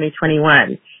year,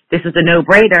 2021. This is a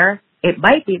no-brainer. It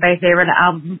might be my favorite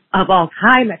album of all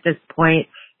time at this point,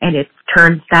 and it's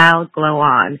Turnstile Glow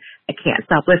On. I can't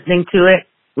stop listening to it.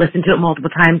 Listen to it multiple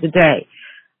times a day.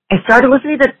 I started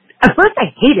listening to, at first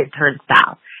I hated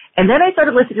Turnstile. And then I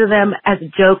started listening to them as a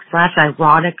joke /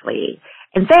 ironically.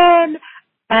 And then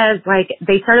as like,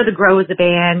 they started to grow as a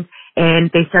band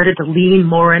and they started to lean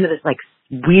more into this like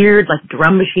weird, like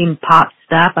drum machine pop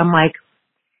stuff. I'm like,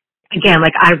 again,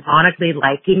 like ironically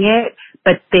liking it,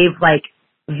 but they've like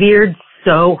veered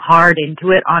so hard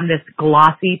into it on this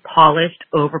glossy, polished,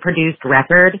 overproduced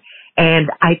record. And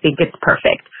I think it's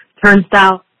perfect.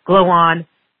 Turnstile, Glow On,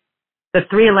 the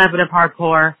 311 of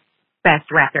hardcore, best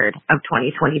record of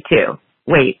 2022.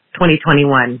 Wait,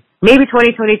 2021. Maybe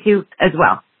 2022 as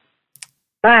well.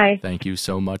 Bye. Thank you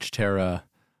so much, Tara.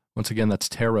 Once again, that's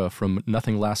Tara from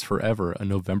Nothing Lasts Forever, a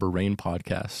November Rain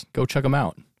podcast. Go check them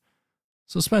out.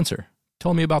 So, Spencer,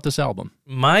 tell me about this album.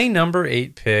 My number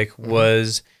 8 pick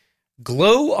was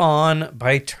Glow On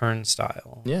by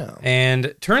Turnstile. Yeah.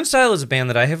 And Turnstile is a band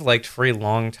that I have liked for a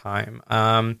long time.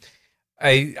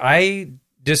 I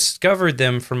discovered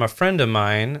them from a friend of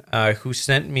mine who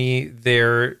sent me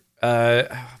their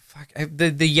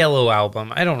the Yellow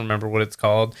album. I don't remember what it's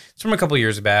called. It's from a couple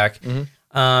years back.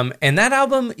 And that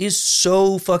album is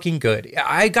so fucking good.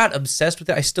 I got obsessed with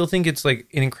it. I still think it's like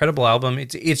an incredible album.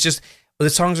 It's just, the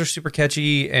songs are super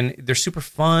catchy and they're super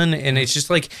fun, and it's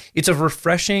just like it's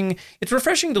refreshing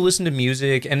to listen to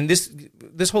music, and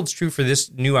this holds true for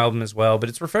this new album as well, but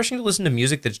it's refreshing to listen to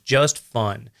music that's just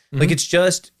fun. Like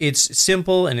it's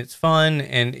simple and it's fun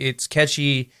and it's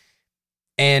catchy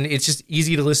and it's just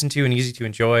easy to listen to and easy to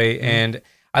enjoy. And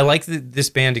I like that this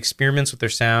band experiments with their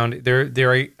sound. They're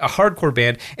a hardcore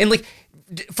band, and like,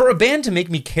 for a band to make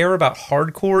me care about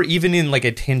hardcore, even in like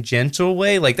a tangential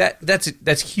way, like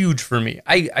that's huge for me.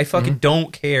 I fucking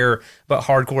don't care about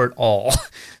hardcore at all.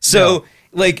 So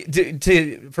like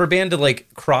for a band to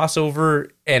like cross over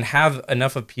and have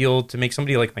enough appeal to make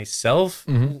somebody like myself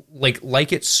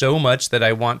like it so much that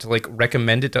I want to like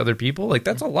recommend it to other people, like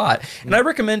that's a lot. And I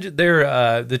recommended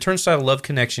their the Turnstile Love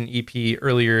Connection EP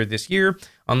earlier this year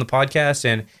on the podcast,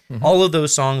 and all of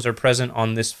those songs are present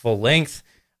on this full length.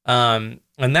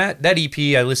 And that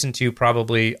EP I listened to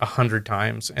probably 100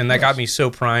 times, and that got me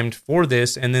so primed for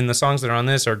this. And then the songs that are on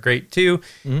this are great too.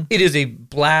 It is a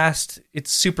blast.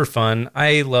 It's super fun.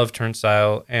 I love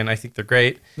Turnstile, and I think they're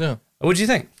great. Yeah. What do you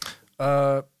think?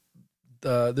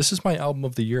 This is my album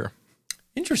of the year.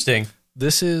 Interesting.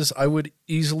 I would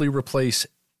easily replace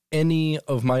any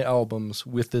of my albums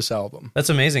with this album. That's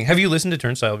amazing. Have you listened to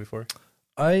Turnstile before?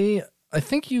 I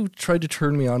think you tried to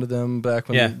turn me onto them back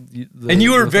when. Yeah. And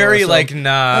you were very like,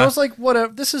 nah. I was like,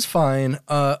 whatever, this is fine.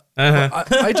 I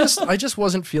just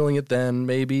wasn't feeling it then,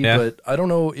 maybe, but I don't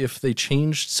know if they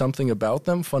changed something about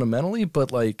them fundamentally,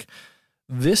 but like,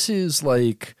 this is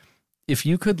like, if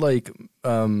you could like,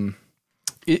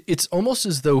 it's almost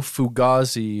as though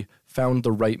Fugazi found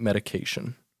the right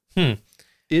medication.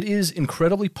 It is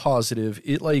incredibly positive.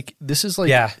 This is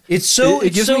like, it's so,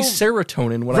 it gives me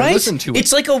serotonin when I listen to it.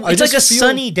 It's like a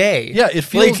sunny day. Yeah, it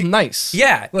feels like, nice.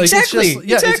 Yeah, like, exactly.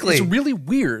 It's really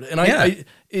weird, and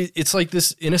it's like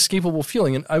this inescapable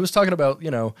feeling. And I was talking about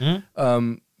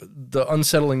the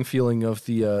unsettling feeling of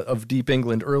Deep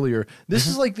England earlier. This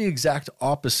is like the exact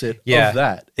opposite of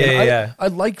that. And I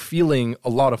like feeling a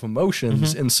lot of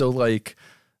emotions, and so like,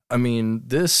 I mean,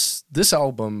 this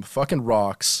album fucking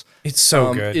rocks. It's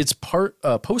so good. It's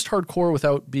post-hardcore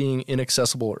without being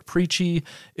inaccessible or preachy.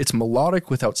 It's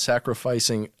melodic without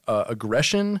sacrificing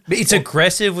aggression. It's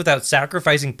aggressive without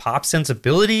sacrificing pop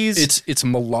sensibilities. It's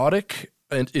melodic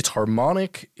and it's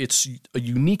harmonic. It's a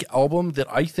unique album that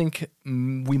I think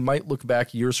we might look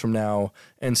back years from now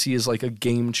and see as like a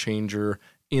game changer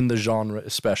in the genre,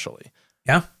 especially.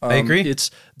 Yeah, I agree.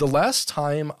 It's the last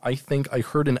time I think I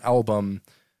heard an album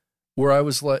where I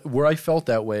felt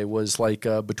that way was like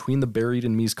Between the Buried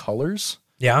and Me's Colors.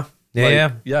 Yeah.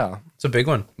 It's a big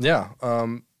one. Yeah.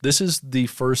 This is the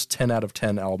first 10 out of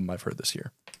 10 album I've heard this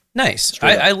year. Nice.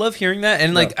 I love hearing that,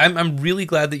 and like I'm really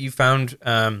glad that you found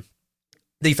that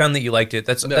you liked it.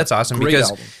 That's awesome. Great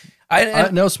because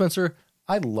album. No, Spencer,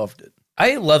 I loved it.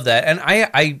 I love that, and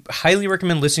I highly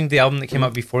recommend listening to the album that came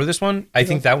out before this one. I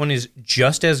think that one is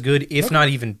just as good, if not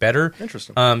even better.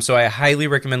 Interesting. So I highly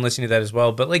recommend listening to that as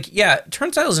well. But like, yeah,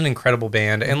 Turnstile is an incredible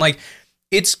band, and like,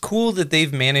 it's cool that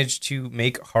they've managed to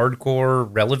make hardcore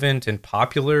relevant and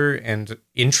popular and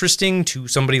interesting to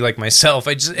somebody like myself.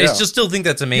 I just still think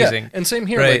that's amazing. Yeah. And same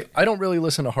here. Right? Like, I don't really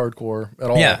listen to hardcore at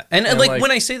all. Yeah, and like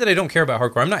when I say that I don't care about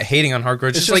hardcore, I'm not hating on hardcore.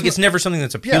 It's just like it's never something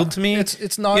that's appealed to me.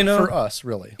 It's not for us,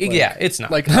 really. Like, it's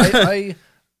not. Like I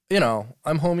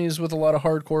I'm homies with a lot of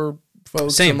hardcore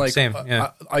folks. Same.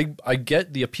 Yeah. I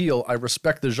get the appeal. I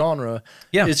respect the genre.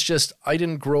 Yeah. It's just I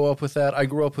didn't grow up with that. I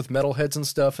grew up with metalheads and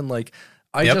stuff, and like.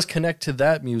 I just connect to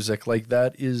that music. Like,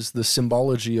 that is the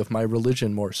symbology of my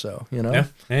religion more so, you know?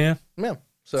 Yeah.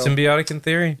 So, symbiotic in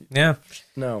theory. Yeah.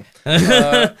 No.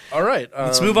 All right.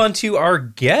 Let's move on to our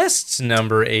guest's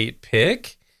number 8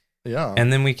 pick. Yeah.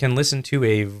 And then we can listen to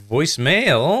a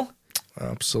voicemail.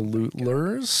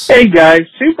 Absolutelers. Hey, guys.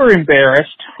 Super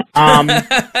embarrassed.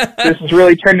 This is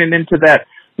really turning into that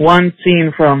one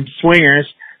scene from Swingers.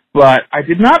 But I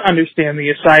did not understand the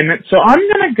assignment, so I'm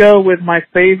going to go with my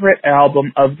favorite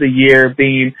album of the year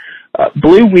being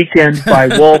Blue Weekend by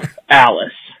Wolf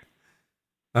Alice.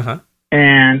 Uh-huh.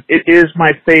 And it is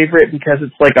my favorite because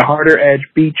it's like a harder edge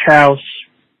beach house.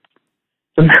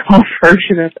 the metal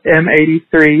version of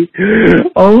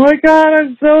M83. Oh my god,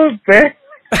 I'm so embarrassed.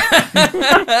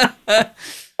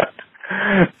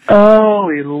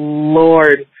 Holy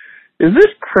Lord. Is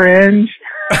this cringe?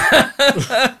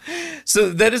 So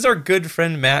that is our good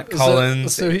friend Matt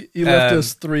Collins. So he left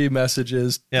us 3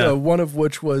 messages, yeah. One of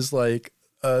which was like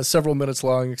several minutes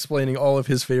long, explaining all of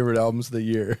his favorite albums of the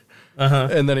year.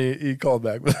 And then he called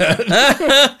back with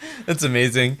that. That's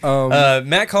amazing.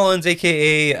 Matt Collins,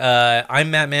 a.k.a.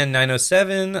 I'm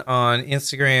Mattman907 on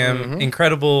Instagram.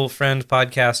 Incredible friend,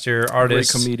 podcaster,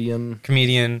 artist. Great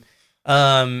comedian.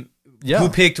 Who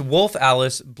picked Wolf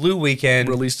Alice, Blue Weekend.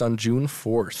 Released on June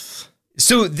 4th.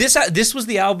 So this was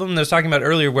the album that I was talking about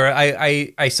earlier where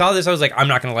I saw this, I was like, I'm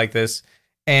not going to like this.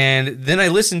 And then I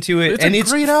listened to it, and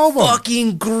it's a great album.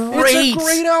 Fucking great. It's a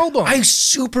great album. I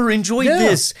super enjoyed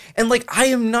this. And like, I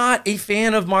am not a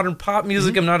fan of modern pop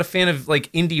music. I'm not a fan of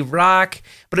like indie rock,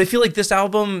 but I feel like this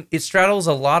album, it straddles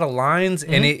a lot of lines,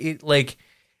 and it like,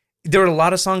 there were a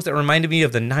lot of songs that reminded me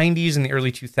of the 90s and the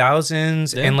early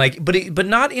 2000s, and like, but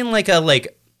not in like a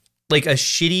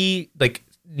shitty like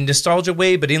nostalgia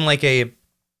way, but in like a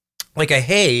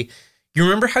hey, you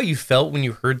remember how you felt when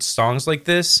you heard songs like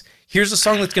this? Here's a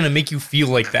song that's going to make you feel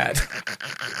like that.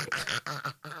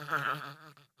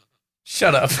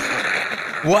 Shut up.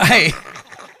 Why?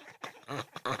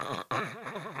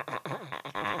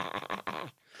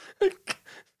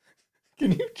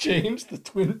 Can you change the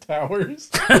Twin Towers?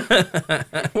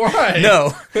 Why?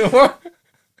 No. What?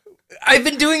 I've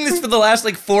been doing this for the last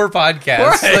like 4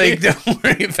 podcasts. Why? Like, don't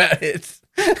worry about it.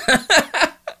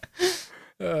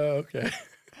 Okay.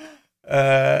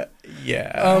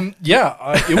 Yeah.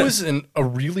 It was a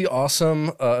really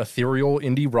awesome ethereal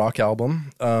indie rock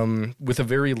album with a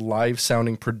very live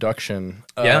sounding production.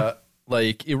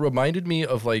 Like it reminded me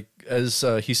of like, as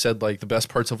he said, like the best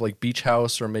parts of like Beach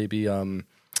House or maybe Au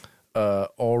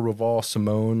Revoir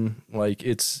Simone. Like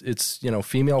it's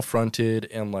female fronted,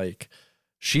 and like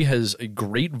she has a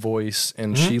great voice,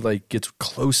 and she like gets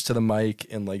close to the mic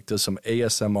and like does some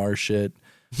ASMR shit.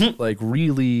 Like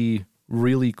really,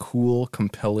 really cool,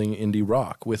 compelling indie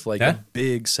rock with like a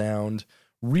big sound,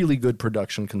 really good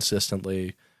production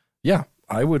consistently. Yeah,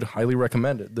 I would highly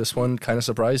recommend it. This one kind of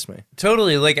surprised me.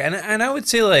 Totally. Like, and I would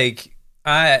say like,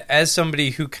 as somebody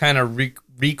who kind of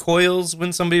recoils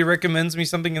when somebody recommends me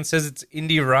something and says it's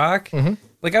indie rock,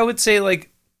 like I would say like,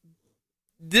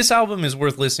 this album is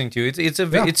worth listening to.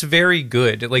 It's very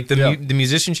good. Like the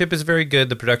musicianship is very good.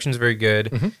 The production is very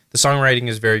good. The songwriting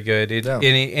is very good.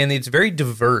 And it's very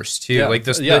diverse too. Yeah. Like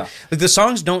the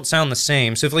songs don't sound the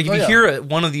same. So if you hear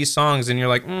one of these songs and you're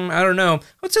like, I don't know,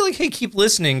 I would say like, hey, keep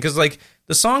listening, because like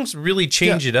the songs really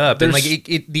change it up, and like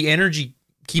the energy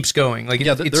keeps going. Like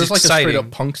it's there's like exciting. a straight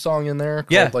up punk song in there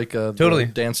called totally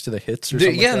the Dance to the Hits or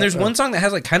something. Yeah, and there's one song that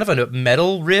has like kind of a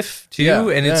metal riff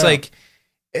too, and it's like.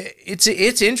 It's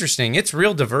interesting. It's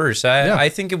real diverse. I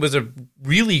think it was a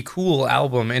really cool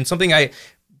album and something I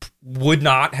would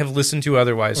not have listened to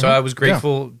otherwise. So I was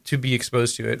grateful to be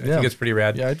exposed to it. I think it's pretty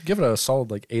rad. Yeah, I'd give it a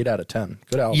solid like 8 out of 10.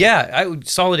 Good album. Yeah, I would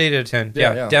solid 8 out of 10.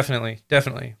 Yeah, definitely.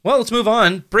 Well, let's move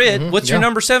on. Britt, what's your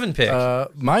number 7 pick?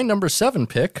 My number 7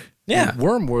 pick.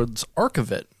 Wormwood's Arc of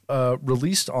It,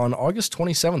 released on August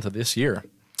 27th of this year.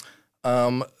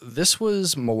 This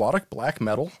was melodic black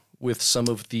metal with some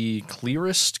of the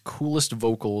clearest, coolest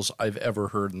vocals I've ever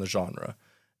heard in the genre,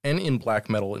 and in black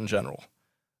metal in general.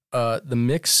 The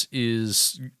mix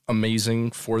is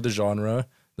amazing for the genre.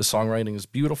 The songwriting is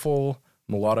beautiful,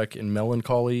 melodic, and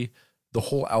melancholy. The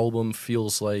whole album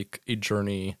feels like a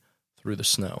journey through the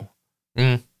snow.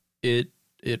 It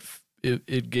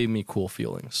gave me cool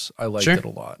feelings. I liked it a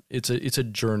lot. It's a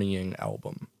journeying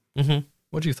album.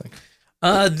 What do you think?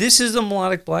 This is a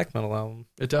melodic black metal album.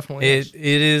 It definitely is. It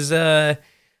is.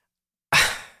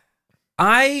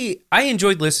 I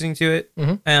enjoyed listening to it.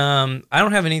 I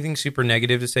don't have anything super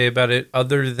negative to say about it,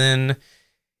 other than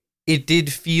it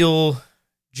did feel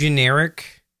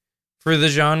generic for the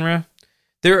genre.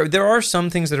 There are some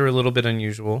things that are a little bit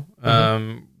unusual,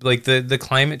 like the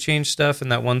climate change stuff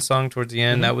and that one song towards the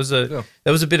end. That was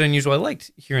a bit unusual. I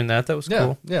liked hearing that. That was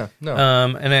cool.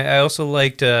 And I also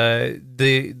liked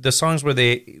the songs where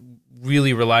they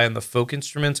really rely on the folk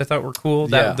instruments. I thought were cool.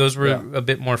 Those were a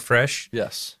bit more fresh.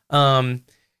 Yes.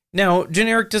 Now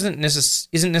generic isn't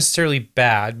necessarily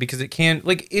bad, because it can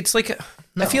it's like.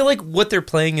 No. I feel like what they're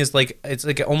playing is like, it's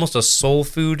like almost a soul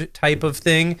food type of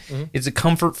thing. It's a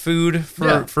comfort food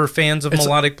for fans of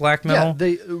melodic black metal.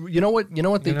 Yeah, you know what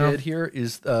they did here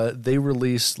is they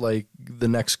released like the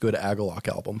next good Agalloch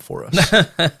album for us,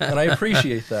 and I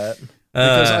appreciate that,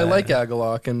 because I like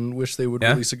Agalloch and wish they would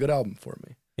release a good album for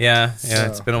me. Yeah,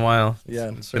 it's been a while. Yeah,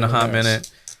 it's been a hot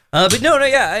minute. But no,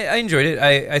 I enjoyed it.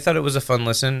 I thought it was a fun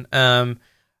listen.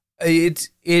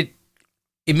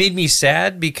 It made me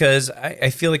sad because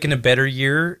I feel like in a better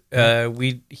year,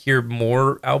 we hear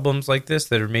more albums like this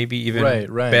that are maybe even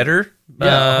better.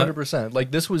 Yeah, 100%.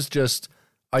 Like this was just,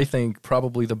 I think,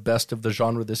 probably the best of the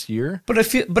genre this year. But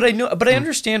I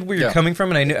understand where you're coming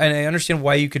from, and I understand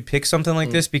why you could pick something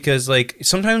like this, because like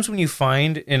sometimes when you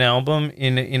find an album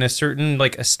in a certain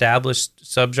like established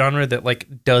subgenre that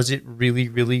like does it really,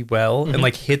 really well and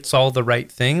like hits all the right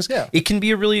things, it can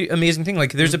be a really amazing thing.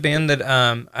 Like there's a band that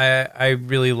I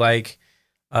really like,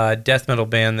 death metal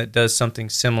band that does something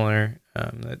similar.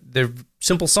 They're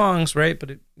simple songs, right?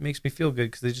 But it makes me feel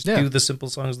good because they just do the simple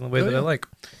songs in the way that I like.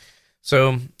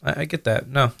 So I get that.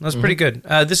 No, that's pretty good.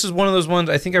 This is one of those ones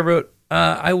I think I wrote,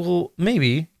 I will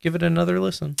maybe give it another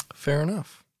listen. Fair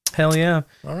enough. Hell yeah.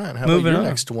 All right. How about your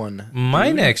next one?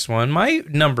 My next one, my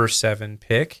number 7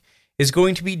 pick is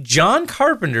going to be John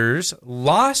Carpenter's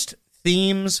Lost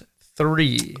Themes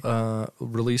 3.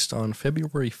 Released on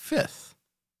February 5th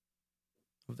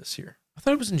of this year. I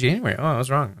thought it was in January. Oh, I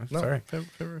was wrong. Sorry.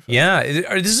 February 5th. Yeah,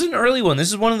 this is an early one. This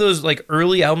is one of those like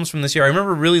early albums from this year. I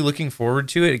remember really looking forward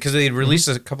to it because they had released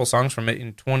a couple songs from it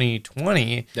in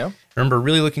 2020. Yeah. I remember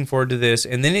really looking forward to this,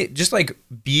 and then it just like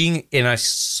being in a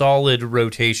solid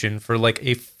rotation for like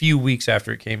a few weeks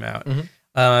after it came out.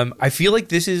 I feel like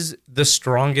this is the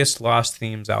strongest Lost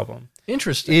Themes album.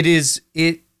 Interesting. It is.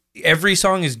 Every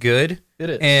song is good. It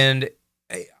is. And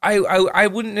I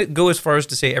wouldn't go as far as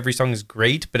to say every song is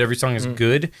great, but every song is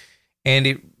good,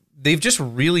 and they've just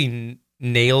really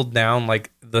nailed down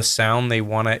like the sound they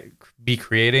want to be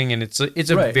creating, and it's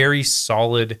a very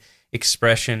solid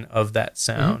expression of that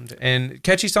sound and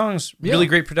catchy songs, really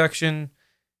great production,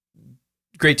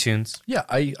 great tunes. Yeah,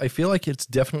 I feel like it's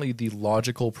definitely the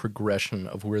logical progression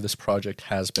of where this project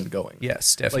has been going.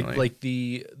 Yes, definitely. Like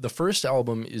the first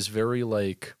album is very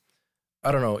like,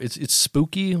 I don't know. It's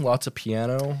spooky, lots of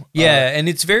piano. Yeah, and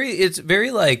it's very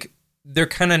like they're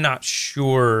kind of not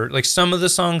sure. Like some of the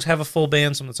songs have a full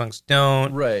band, some of the songs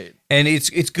don't. Right. And it's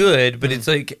good, but it's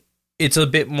like it's a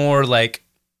bit more like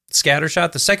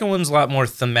scattershot. The second one's a lot more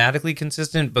thematically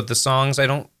consistent, but the songs I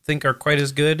don't think are quite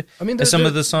as good as some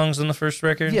of the songs on the first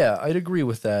record. Yeah, I'd agree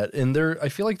with that. And I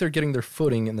feel like they're getting their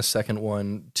footing in the second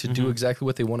one to do exactly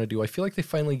what they want to do. I feel like they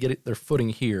finally get their footing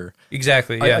here.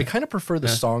 Exactly, yeah. I kind of prefer the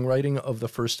songwriting of the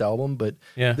first album, but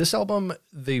this album,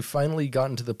 they've finally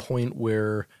gotten to the point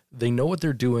where they know what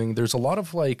they're doing. There's a lot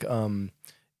of like,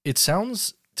 it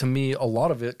sounds to me, a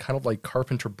lot of it kind of like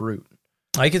Carpenter Brute.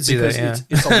 I could see that, yeah.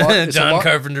 It's a lot. John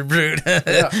Carpenter Brute.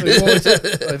 Yeah, well,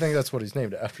 I think that's what he's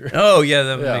named after. Oh, yeah,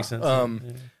 that makes sense.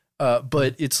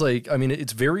 But it's like, I mean,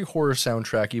 it's very horror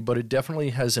soundtracky, but it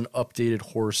definitely has an updated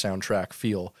horror soundtrack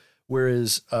feel.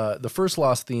 Whereas the first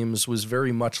Lost Themes was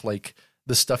very much like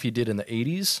the stuff he did in the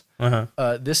 80s.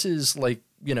 This is like,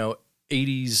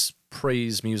 80s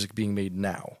praise music being made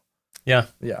now. Yeah.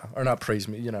 Yeah, or not praise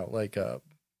music, like...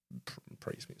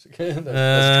 praise music.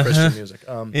 That's Christian music.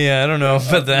 Yeah, I don't know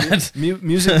about that.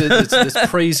 Music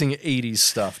that's praising 80s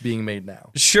stuff being made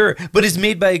now. Sure, but it's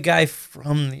made by a guy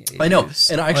from the 80s. I know.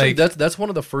 And actually, that's one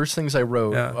of the first things I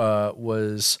wrote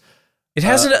was... It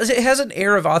has an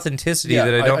air of authenticity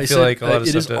that I don't feel like a lot of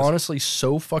stuff does. It is honestly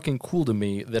so fucking cool to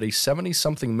me that a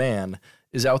 70-something man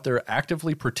is out there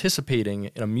actively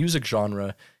participating in a music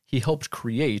genre he helped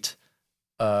create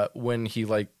when he,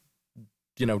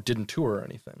 didn't tour or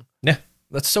anything. Yeah.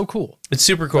 That's so cool. It's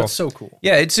super cool. That's so cool.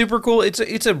 Yeah, it's super cool. It's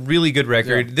a really good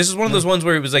record. Yeah. This is one of those ones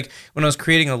where it was like when I was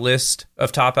creating a list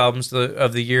of top albums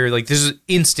of the year, like this is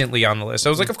instantly on the list. I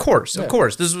was like, of course,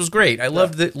 this was great. I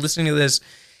loved listening to this.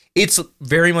 It's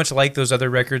very much like those other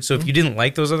records. So if you didn't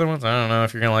like those other ones, I don't know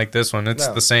if you're gonna like this one. It's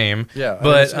the same. Yeah,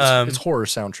 but it's horror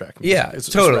soundtrack. Yeah, it's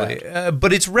totally.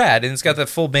 But it's rad, and it's got that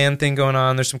full band thing going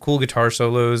on. There's some cool guitar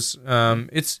solos.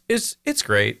 It's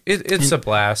great. It's a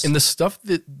blast. And the stuff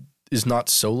that is not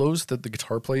solos that the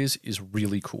guitar plays is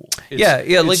really cool.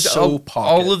 Like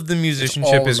all of the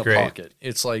musicianship is great. Pocket.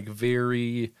 It's like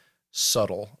very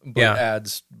subtle, but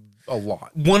adds a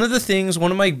lot. One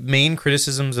of my main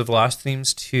criticisms of Lost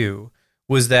Themes 2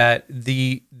 was that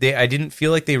I didn't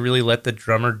feel like they really let the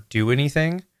drummer do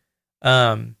anything,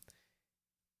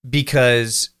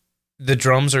 because the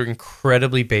drums are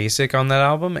incredibly basic on that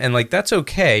album, and like that's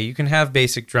okay. You can have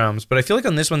basic drums, but I feel like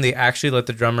on this one they actually let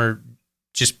the drummer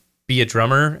just be a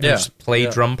drummer and just play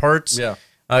drum parts. Yeah.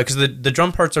 Because the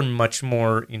drum parts are much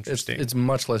more interesting. It's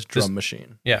much less drum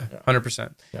machine. Yeah,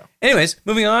 100%. Yeah. Anyways,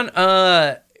 moving on.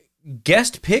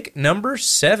 Guest pick number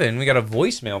 7. We got a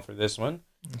voicemail for this one.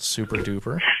 Super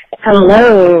duper.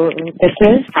 Hello, this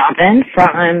is Robin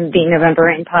from the November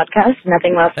Rain podcast,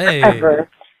 Nothing Left Forever.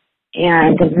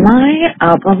 And my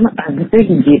album of the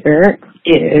year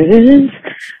is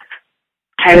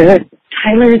Tyler,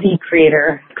 the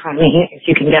Creator. Call me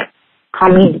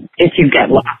if you get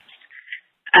lost.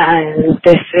 And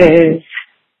this is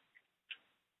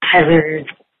Tyler's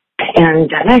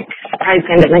surprise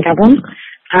pandemic album,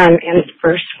 and the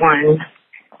first one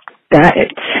that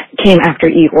came after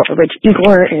Igor, which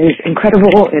Igor is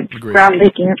incredible. It's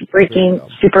groundbreaking,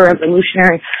 super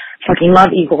revolutionary. Fucking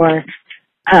love Igor.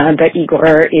 But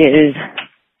Igor is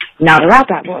not a rap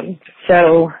album.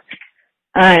 So,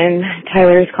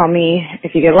 Tyler's Call Me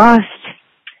If You Get Lost,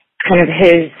 kind of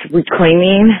his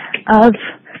reclaiming of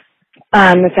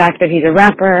the fact that he's a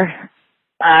rapper,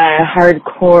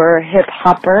 hardcore hip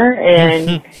hopper,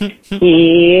 and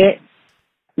he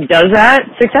does that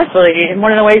successfully. And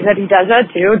one of the ways that he does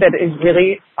that too, that is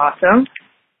really awesome,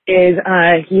 is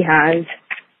he has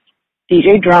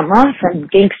DJ Drama from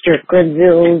Gangster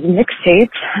Grizzle's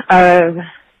mixtapes of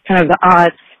kind of the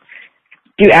odds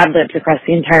do ad-libs across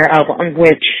the entire album,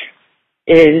 which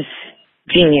is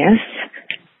genius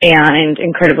and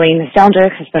incredibly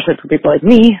nostalgic, especially for people like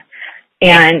me.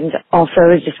 And also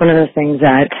is just one of those things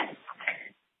that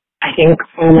I think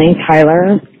only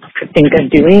Tyler could think of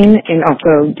doing and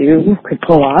also could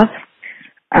pull off.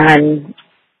 I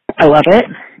love it.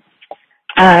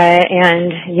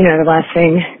 And, the last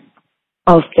thing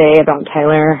I'll say about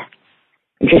Tyler,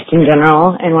 just in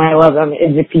general, and why I love him,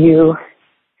 is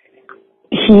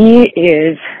he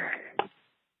is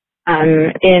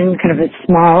in kind of a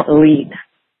small elite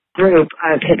group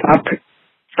of hip-hop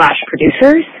 /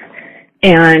 producers,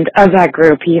 and of that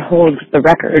group, he holds the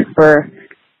record for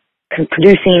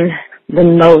producing the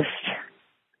most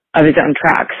of his own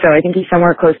tracks. So I think he's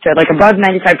somewhere close to, above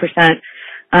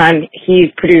 95%.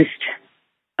 He's produced,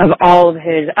 of all of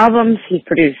his albums, he's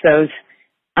produced those,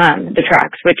 the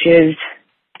tracks, which is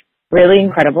really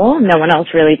incredible. No one else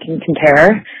really can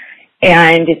compare.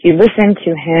 And if you listen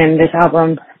to him, this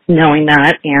album, knowing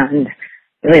that, and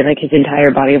really his entire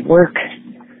body of work,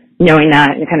 knowing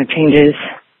that, it kind of changes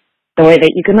the way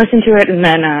that you can listen to it. And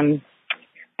then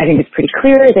I think it's pretty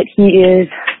clear that he is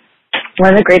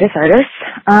one of the greatest artists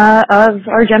of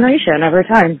our generation, of our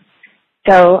time.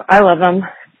 So I love him.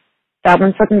 The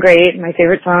album's fucking great. My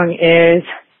favorite song is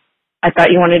I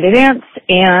Thought You Wanted to Dance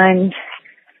and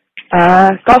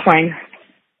Golf Line.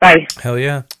 Bye. Hell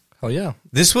yeah. Oh, yeah.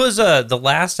 This was the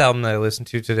last album that I listened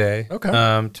to today. Okay.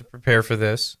 To prepare for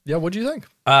this. Yeah, what'd you think?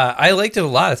 I liked it a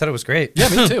lot. I thought it was great. Yeah,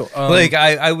 me too.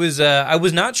 I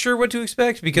was not sure what to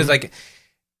expect because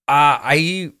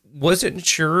I wasn't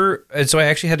sure, and so I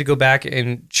actually had to go back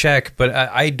and check. But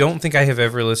I don't think I have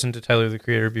ever listened to Tyler the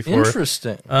Creator before.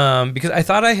 Interesting. Because I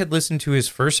thought I had listened to his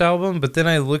first album, but then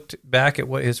I looked back at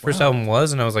what his first album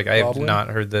was, and I was like, I have not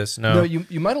heard this. No,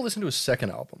 you might have listened to his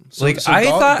second album. I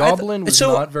thought Goblin was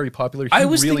not very popular. He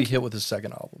really hit with his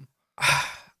second album.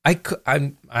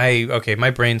 Okay,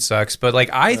 my brain sucks, but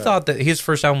I thought that his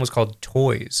first album was called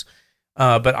Toys.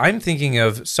 But I'm thinking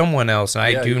of someone else, and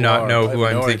I do not know who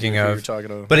I'm thinking of.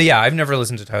 But yeah, I've never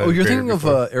listened to Tyler. Oh, you're thinking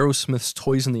before. of Aerosmith's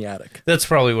Toys in the Attic. That's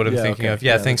probably what I'm thinking of.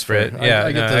 Yeah, thanks for it. Yeah,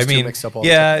 I get those two mixed up all the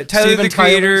time. Tyler the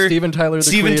Creator. Steven Tyler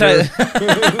the Creator.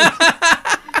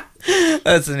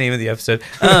 That's the name of the episode.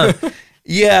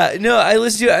 Yeah, no, I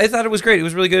listened to it. I thought it was great. It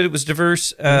was really good. It was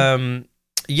diverse. So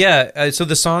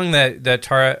the song that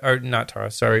Tara, or not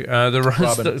Tara, sorry,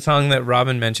 the song that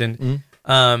Robin mentioned.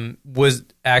 Was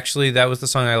actually, that was the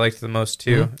song I liked the most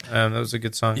too. That was a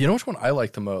good song. You know which one I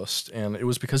liked the most, and it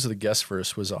was because of the guest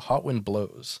verse, was Hot Wind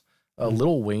Blows.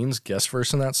 Lil Wayne's guest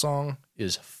verse in that song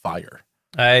is fire.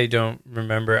 I don't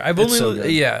remember. It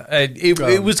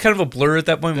was kind of a blur at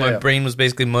that point. My brain was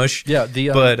basically mush. Yeah,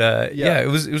 it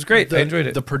was great. I enjoyed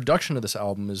it. The production of this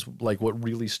album is what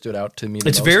really stood out to me.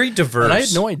 It's very diverse, and I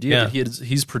had no idea that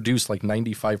he's produced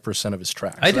 95% of his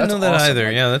tracks. I didn't know that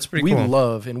either. Yeah, that's pretty cool. We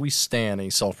love and we stan a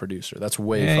self-producer. That's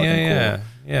way fucking cool.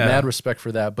 Yeah, mad respect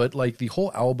for that. But the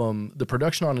whole album, the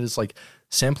production on it is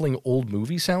sampling old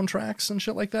movie soundtracks and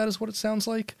shit like that is what it sounds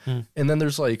like. And then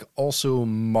there's also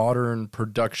modern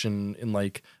production in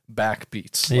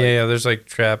backbeats. There's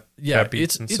trap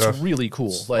beats and stuff. It's really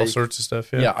cool. All sorts of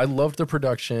stuff. Yeah, I love the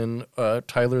production.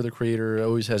 Tyler the Creator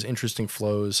always has interesting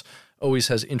flows, always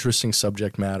has interesting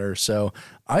subject matter. So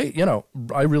I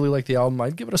really like the album.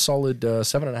 I'd give it a solid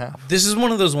 7.5. This is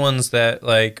one of those ones that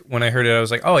when I heard it, I was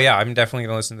like, oh yeah, I'm definitely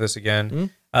going to listen to this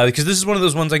again. Because this is one of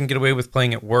those ones I can get away with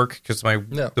playing at work because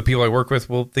the people I work with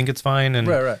will think it's fine. And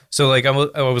right. So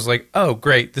I was like, oh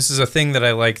great, this is a thing that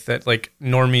I like that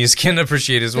normies can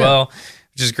appreciate as well,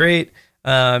 which is great.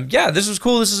 yeah, this was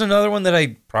cool. This is another one that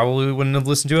I probably wouldn't have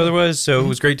listened to otherwise. So it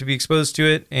was great to be exposed to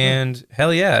it. And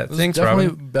hell yeah, thanks,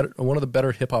 definitely Robin. one of the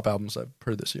better hip hop albums I've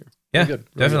heard this year. Yeah, Really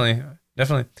good. Really good.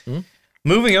 definitely.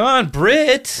 Moving on,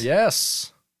 Britt.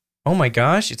 Yes. Oh my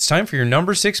gosh, it's time for your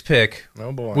number 6 pick.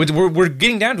 Oh boy. We're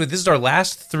getting down to it. This is our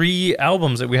last 3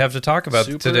 albums that we have to talk about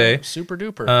today. Super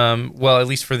duper. Well, at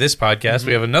least for this podcast,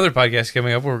 we have another podcast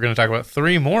coming up where we're going to talk about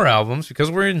 3 more albums because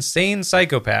we're insane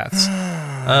psychopaths.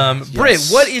 Britt,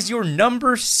 what is your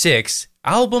number 6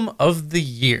 album of the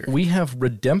year? We have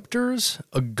Redemptor's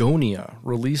Agonia,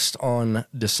 released on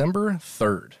December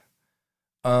 3rd.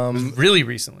 Really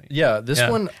recently. Yeah, this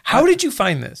one. How did you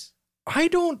find this? I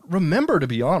don't remember, to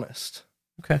be honest.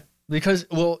 Okay. Because,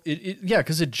 well,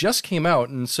 because it just came out,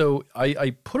 and so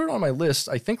I put it on my list.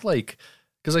 I think,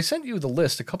 because I sent you the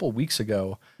list a couple of weeks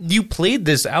ago. You played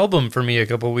this album for me a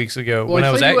couple of weeks ago when I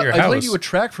was at your house. I played you a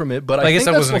track from it, but I guess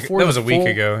think that was a week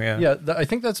ago. Yeah. Yeah, I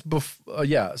think that's before.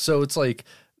 Yeah, so it's like,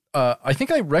 I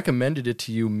think I recommended it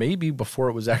to you maybe before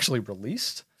it was actually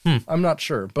released. I'm not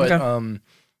sure, but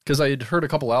because I had heard a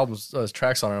couple albums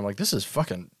tracks on it, I'm like, this is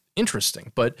fucking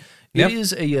interesting, but it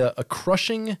is a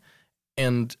crushing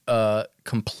and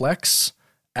complex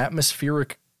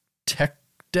atmospheric tech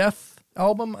death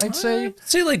album. I'd say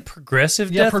like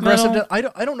progressive death progressive metal? I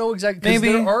don't know exactly, because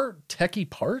there are techie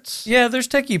parts. Yeah, there's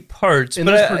techie parts, and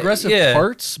but there's progressive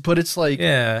parts, but it's like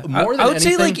more than I would anything,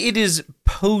 say like it is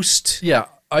post. Yeah,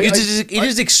 it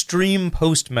is extreme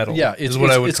post metal. Yeah, is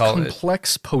what I would call it. It's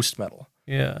complex post metal.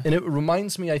 Yeah. And it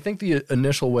reminds me, I think the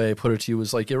initial way I put it to you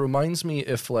was like, it reminds me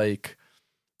if maybe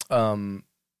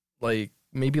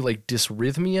like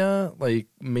Dysrhythmia,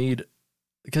 made,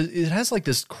 because it has like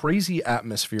this crazy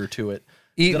atmosphere to it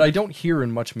that I don't hear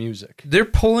in much music. They're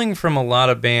pulling from a lot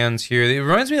of bands here. It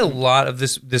reminds me a lot of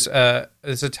this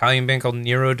Italian band called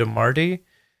Nero de Marti.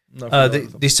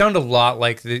 They sound a lot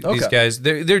like these guys.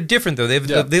 They're different though.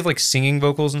 They have like singing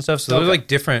vocals and stuff, so they're like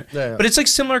different. Yeah. But it's like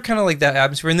similar, kind of like that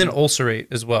atmosphere, and then Ulcerate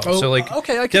as well. So like I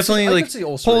can definitely see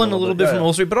Ulcerate pulling a little bit from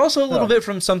Ulcerate, but also a little bit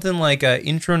from something like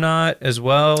Intronaut as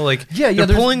well. Like they're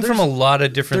pulling from a lot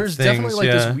of different things. There's definitely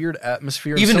like this weird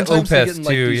atmosphere. Even sometimes Opeth they get in,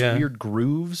 like, too. These weird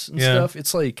grooves and stuff.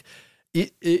 It's like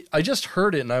I just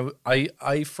heard it, and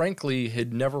I frankly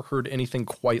had never heard anything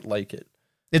quite like it.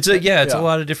 It's a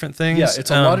lot of different things. Yeah, it's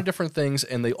a lot of different things,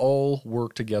 and they all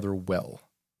work together well.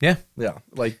 Yeah. Yeah.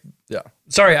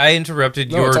 Sorry, I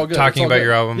interrupted your talking about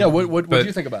your album. Yeah, what do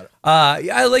you think about it?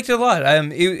 I liked it a lot.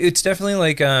 It's definitely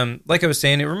like I was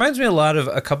saying, it reminds me a lot of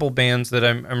a couple bands that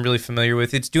I'm really familiar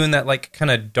with. It's doing that like kind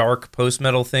of dark post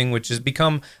metal thing, which has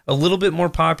become a little bit more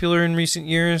popular in recent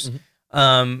years.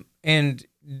 Mm-hmm. And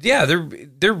yeah,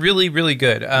 they're really, really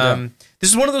good. This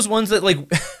is one of those ones that, like,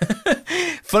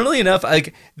 funnily enough,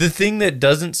 like the thing that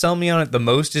doesn't sell me on it the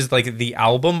most is like the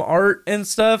album art and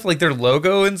stuff, like their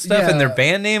logo and stuff and their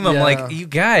band name. I'm like, you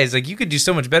guys, like, you could do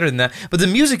so much better than that. But the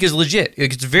music is legit.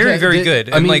 Like, it's very, very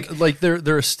good. I mean, like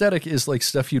their aesthetic is like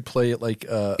stuff you'd play at like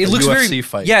it looks UFC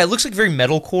fight. Yeah, it looks like very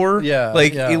metalcore. Yeah,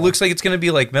 like it looks like it's gonna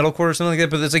be like metalcore or something like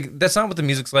that. But it's like that's not what the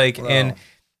music's like. Wow. And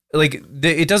like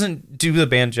it doesn't do the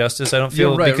band justice, I don't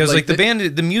feel, because like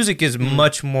the music is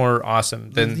much more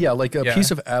awesome than like a piece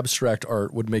of abstract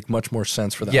art would make much more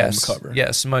sense for the album cover.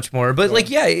 Yes, much more. But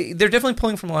they're definitely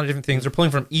pulling from a lot of different things. They're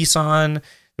pulling from Isan,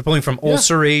 they're pulling from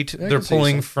Ulcerate, they're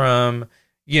pulling from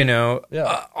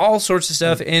all sorts of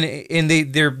stuff, and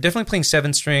they're definitely playing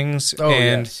 7 strings. Oh,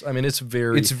 and yes. I mean, it's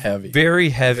heavy, very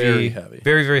heavy,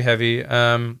 very, very heavy.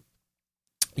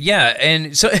 Yeah,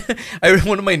 and so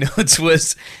one of my notes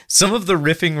was some of the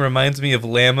riffing reminds me of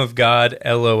Lamb of God,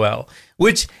 LOL.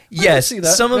 Which, yes,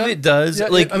 some of it does. Yeah,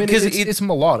 like, I mean, because it's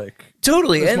melodic.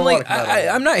 Totally, it's and melodic like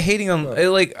I'm not hating on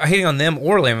hating on them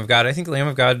or Lamb of God. I think Lamb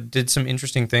of God did some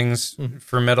interesting things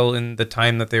for metal in the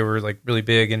time that they were like really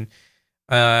big, and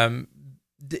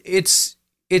it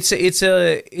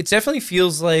definitely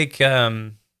feels like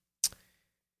there's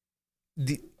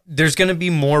going to be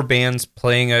more bands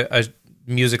playing a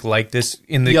music like this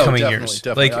in the coming years.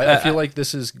 Definitely. Like I feel like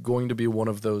this is going to be one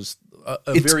of those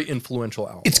a very influential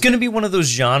album. It's going to be one of those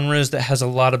genres that has a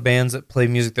lot of bands that play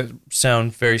music that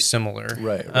sound very similar.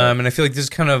 Right. And I feel like this is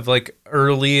kind of like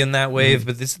early in that wave,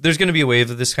 but there's going to be a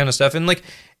wave of this kind of stuff, and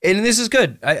this is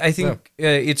good. I think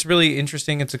it's really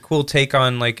interesting. It's a cool take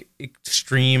on like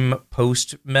extreme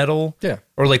post metal. Yeah.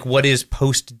 Or like what is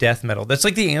post death metal? That's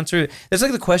like the answer. That's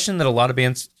like the question that a lot of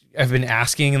bands I've been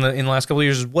asking in the last couple of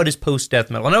years is what is post death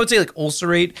metal, and I would say like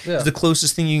Ulcerate is the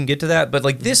closest thing you can get to that. But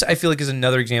like this, I feel like is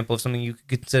another example of something you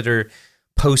could consider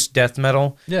post death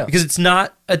metal. Yeah, because it's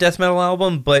not a death metal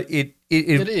album, but it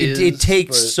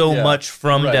takes so much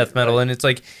from death metal, and it's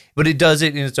like, but it does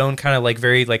it in its own kind of like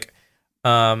very like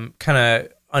kind of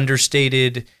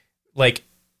understated, like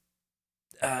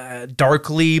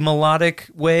darkly melodic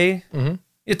way. Mm-hmm.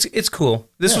 It's cool.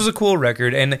 This was a cool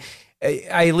record, and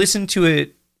I listened to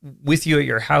it with you at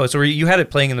your house, or you had it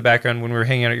playing in the background when we were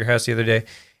hanging out at your house the other day.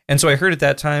 And so I heard it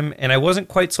that time, and I wasn't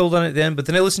quite sold on it then, but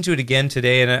then I listened to it again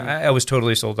today, and I was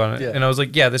totally sold on it. Yeah. And I was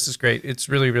like, yeah, this is great. It's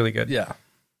really, really good. Yeah.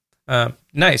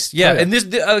 Nice. Yeah. Oh, yeah. And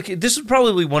this is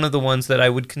probably one of the ones that I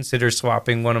would consider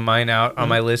swapping one of mine out on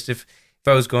my list if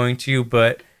I was going to,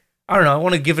 but I don't know. I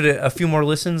want to give it a few more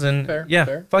listens, and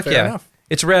Fair, fuck fair yeah. enough.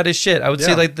 It's rad as shit. I would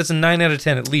say Yeah. like that's a 9 out of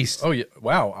 10 at least. Oh yeah!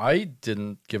 Wow, I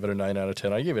didn't give it a 9 out of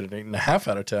 10. I gave it an 8.5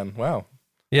 out of 10. Wow,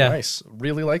 Yeah. nice.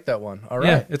 Really like that one. All right,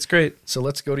 Yeah, it's great. so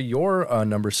let's go to your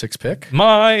number 6 pick.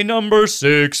 My number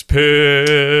 6 pick.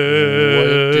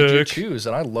 What did you choose?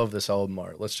 And I love this album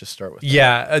art. Let's just start with that.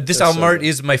 Yeah, this That's album so art good.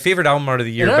 is my favorite album art of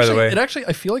the year, It by the way. It actually,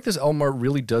 I feel like this album art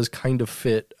really does kind of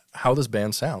fit how this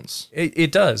band sounds.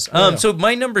 It does. Yeah. So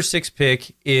my number 6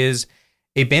 pick is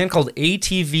a band called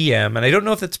ATVM, and I don't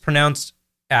know if it's pronounced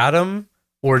Adam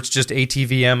or it's just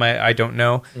ATVM. I don't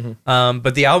know.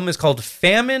 But the album is called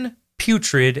Famine,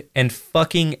 Putrid, and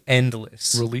Fucking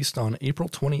Endless. Released on April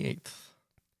 28th.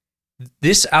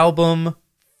 This album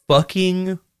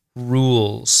fucking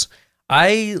rules.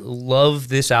 I love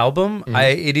this album.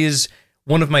 It is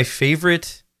one of my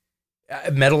favorite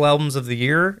metal albums of the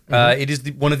year. It is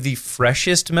one of the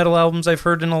freshest metal albums I've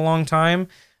heard in a long time.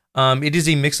 It is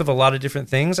a mix of a lot of different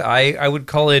things. I would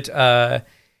call it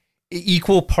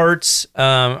equal parts.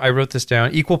 I wrote this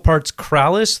down. Equal parts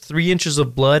Krallice, 3 Inches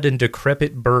of Blood, and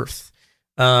Decrepit Birth.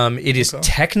 It is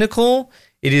technical.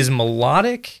 It is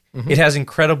melodic. It has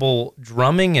incredible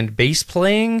drumming and bass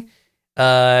playing.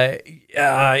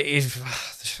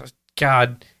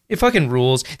 It fucking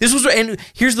rules. And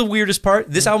here's the weirdest part.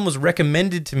 This album was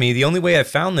recommended to me. The only way I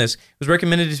found this was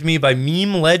recommended to me by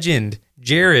meme legend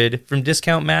Jared from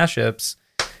Discount Mashups.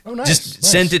 Oh, nice. Just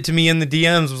sent it to me in the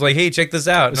DMs. Was like, hey, check this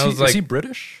out. And I was like, is he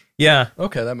British? yeah.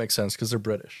 Okay, that makes sense because they're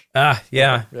British. Yeah.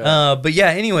 Yeah. But yeah,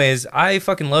 anyways, I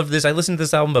fucking love this. I listened to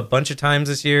this album a bunch of times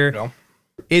this year. Yeah.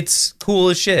 It's cool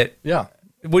as shit. Yeah.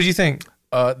 What do you think?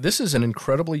 This is an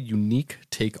incredibly unique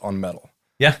take on metal.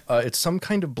 Yeah. It's some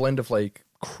kind of blend of like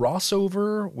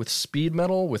crossover with speed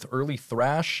metal, with early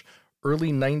thrash,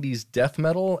 early 90s death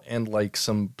metal, and like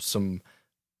some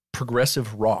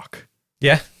progressive rock.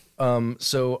 Yeah.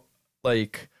 So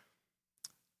like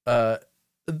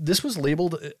this was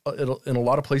labeled in a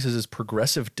lot of places as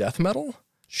progressive death metal,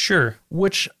 Sure.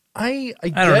 which I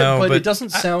get, don't know, but but it doesn't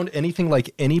sound anything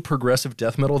like any progressive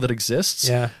death metal that exists.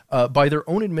 Yeah. By their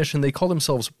own admission, they call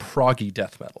themselves proggy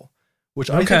death metal, which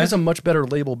I Okay. think is a much better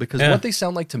label because Yeah. what they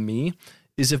sound like to me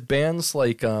is if bands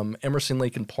like Emerson,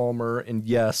 Lake and Palmer and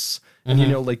Yes, and you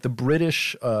know, like the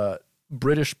British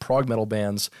prog metal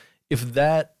bands, if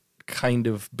that kind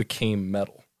of became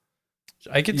metal.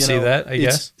 I could You see know, that, I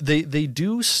guess. They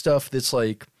do stuff that's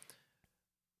like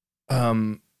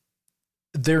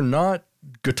they're not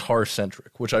guitar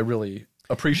centric, which I really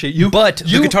appreciate. But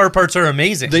the guitar parts are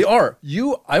amazing. They are.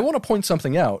 I want to point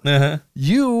something out. Uh-huh.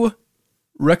 You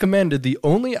recommended the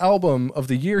only album of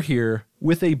the year here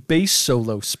with a bass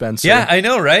solo, Spencer. Yeah, I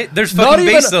know, right? There's not fucking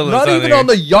even, bass solos not on even there. on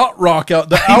the Yacht Rock out,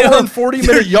 the I know. hour and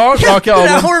 40-minute Yacht Rock An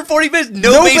album. hour and 40 minutes,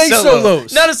 No no bass bass solo.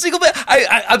 solos. Not a single bass.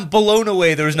 I'm blown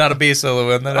away there was not a bass solo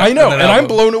in that. I know, in that and I'm album.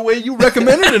 blown away. You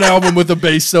recommended an album with a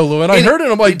bass solo, and I heard it.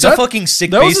 And I'm like, it's a fucking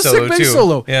sick that bass was a solo, sick bass too.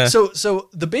 solo. Yeah. So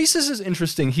the bassist is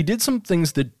interesting. He did some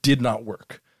things that did not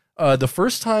work. The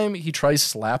first time he tries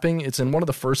slapping, it's in one of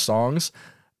the first songs.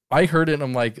 I heard it and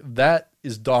I'm like, that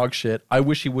is dog shit. I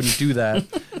wish he wouldn't do that.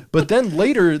 But then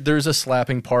later there's a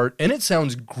slapping part and it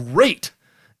sounds great.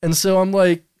 And so I'm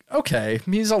like, okay,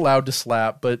 he's allowed to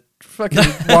slap, but fucking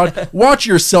watch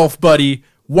yourself, buddy.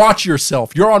 Watch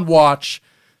yourself. You're on watch.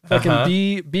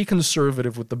 Fucking be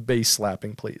conservative with the bass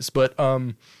slapping, please. But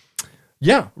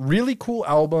yeah, really cool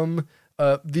album.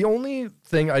 The only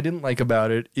thing I didn't like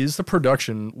about it is the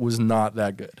production was not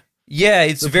that good. Yeah,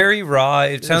 it's very raw.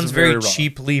 It sounds very very raw.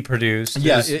 cheaply produced.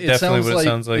 Yeah, is it definitely sounds what like it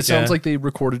sounds like. it sounds like they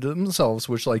recorded it themselves,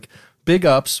 which like big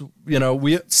ups. You know,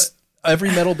 every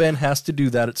metal band has to do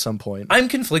that at some point. I'm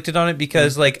conflicted on it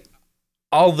because like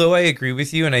although I agree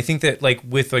with you and I think that like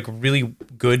with like really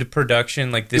good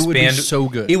production, like this It would band be so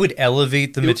good. it would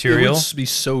elevate the material. It would be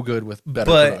so good with better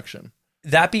But production.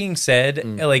 That being said,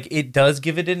 like it does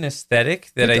give it an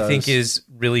aesthetic that It I think does. is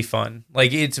really fun.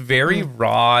 Like it's very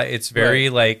raw. It's very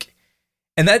like,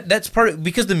 and that's part of,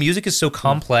 because the music is so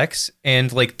complex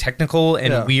and like technical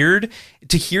and weird.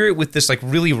 To hear it with this like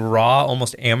really raw,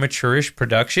 almost amateurish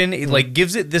production, it like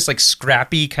gives it this like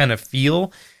scrappy kind of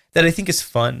feel that I think is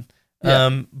fun.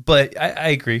 Yeah. But I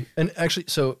agree. And actually,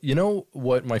 so you know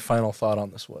what my final thought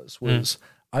on this was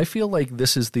I feel like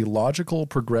this is the logical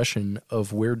progression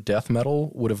of where death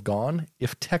metal would have gone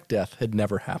if tech death had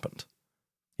never happened.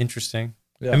 Interesting.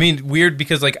 Yeah. I mean, weird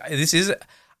because like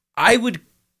I would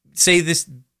say this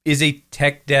is a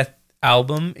tech death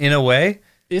album in a way.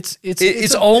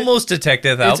 It's almost a tech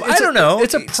death album. I don't know.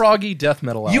 It's a proggy death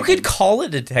metal album. You could call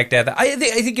it a tech death. I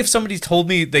think if somebody told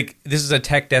me like this is a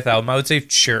tech death album, I would say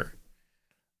sure.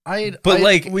 We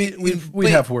Wait.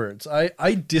 have words.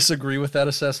 I disagree with that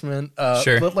assessment.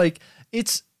 Sure. But like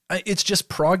it's just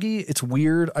proggy. It's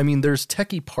weird. I mean, there's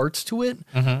techie parts to it,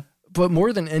 but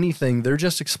more than anything, they're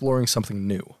just exploring something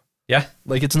new. Yeah.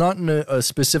 Like it's not in a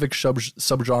specific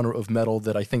subgenre of metal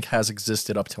that I think has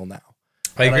existed up till now.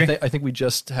 I agree. I think we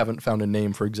just haven't found a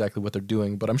name for exactly what they're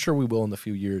doing, but I'm sure we will in the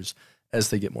few years as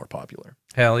they get more popular.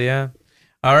 Hell yeah.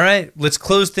 All right, let's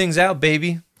close things out,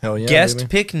 baby. Hell yeah. Guest baby.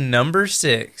 pick number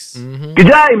 6. G'day,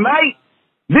 mate.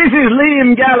 This is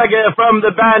Liam Gallagher from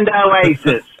the band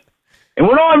Oasis. And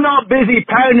when I'm not busy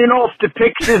pounding off to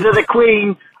pictures of the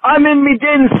Queen, I'm in me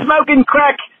den smoking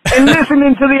crack and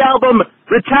listening to the album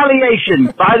Retaliation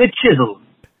by The Chisel.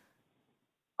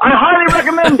 I highly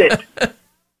recommend it.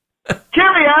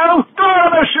 Cheerio! Go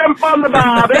on a shrimp on the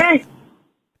barbie!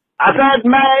 I said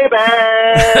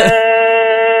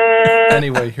maybe!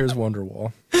 Anyway, here's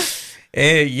Wonderwall.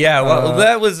 Yeah, well,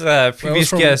 that was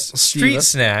previous guest Street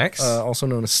Snacks, also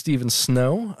known as Steven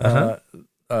Snow,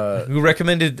 who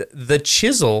recommended The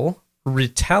Chisel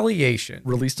Retaliation.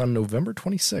 released on November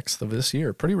 26th of this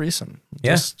year. Pretty recent.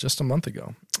 Yeah. Just a month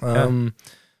ago.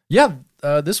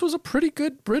 This was a pretty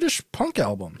good British punk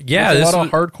album. Yeah, With this a lot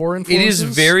of hardcore It influences.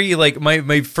 is very like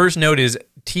my first note is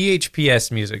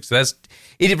THPS music. So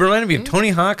it reminded me of Tony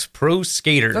Hawk's Pro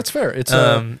Skater. That's fair. It's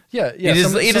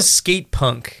it is skate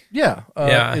punk. Yeah.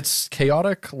 Yeah. It's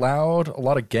chaotic, loud, a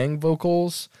lot of gang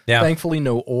vocals. Yeah. Thankfully,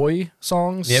 no oi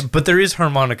songs. Yeah, but there is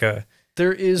harmonica,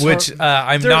 There is which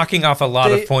I'm knocking off a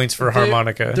lot of points for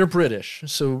harmonica. They're British,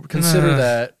 so consider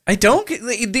that. I don't get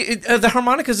the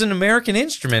harmonica is an American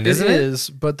instrument, isn't it? It is,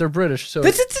 but they're British, so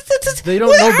They they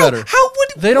don't know better.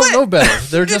 They don't know better.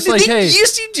 They're just like, hey,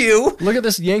 yes, you do. look at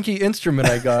this Yankee instrument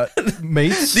I got,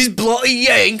 mates. These bloody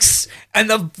Yanks and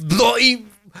the bloody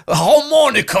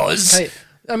harmonicas. Hey,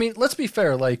 I mean, let's be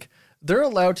fair. Like, they're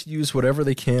allowed to use whatever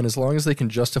they can as long as they can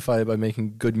justify it by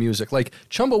making good music. Like,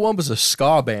 Chumbawamba's a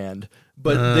ska band,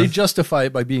 but they justify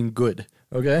it by being good.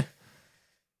 Okay.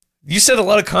 You said a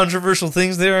lot of controversial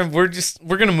things there, and we're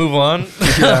gonna move on.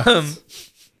 Yeah.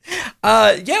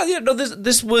 No,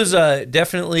 this was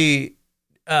definitely.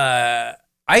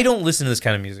 I don't listen to this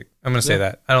kind of music. I'm gonna say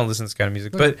that I don't listen to this kind of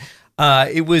music, but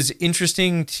it was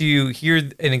interesting to hear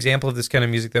an example of this kind of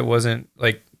music that wasn't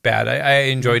like bad. I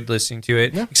enjoyed listening to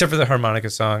it, except for the harmonica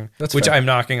song, which fair. I'm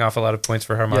knocking off a lot of points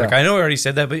for harmonica. Yeah. I know I already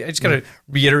said that, but I just gotta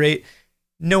reiterate: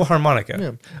 no harmonica.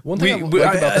 Yeah. One thing I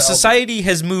like about the society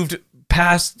has moved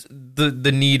past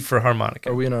the need for harmonica.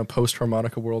 Are we in a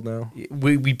post-harmonica world now?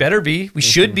 We better be. We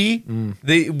should be.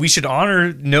 We should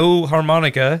honor no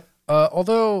harmonica.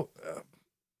 Although,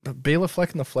 Bela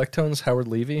Fleck and the Flecktones, Howard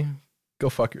Levy, go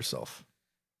fuck yourself.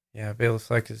 Yeah, Bela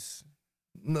Fleck is...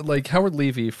 Like, Howard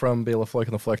Levy from Bela Fleck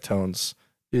and the Flecktones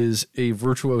is a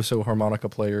virtuoso harmonica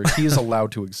player. He is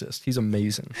allowed to exist. He's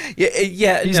amazing.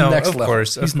 Yeah, He's no, next of level.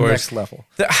 course, He's of course. next level.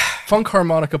 The, Funk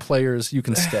harmonica players, you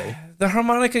can stay. the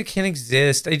harmonica can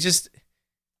exist. I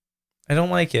don't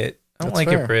like it. I don't That's like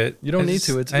fair. it, Britt. You don't need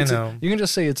to. I know. You can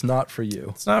just say it's not for you.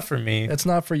 It's not for me. It's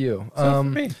not for you. It's not for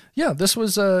me. Yeah, this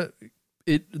was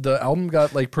the album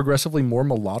got like progressively more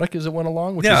melodic as it went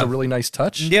along, which is Yeah. a really nice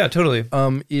touch. Yeah, totally.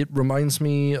 It reminds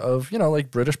me of,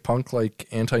 like British punk, like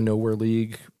Anti-Nowhere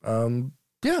League.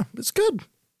 Yeah, it's good.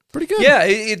 Pretty good. Yeah,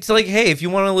 it's like, hey, if you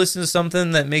want to listen to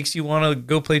something that makes you want to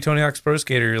go play Tony Hawk's Pro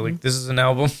Skater, you're like, this is an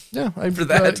album. Yeah, I For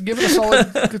that. give it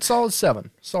a solid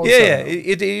 7. Solid Yeah, 7.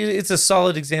 it's a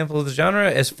solid example of the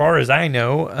genre as far as I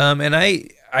know. And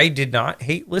I did not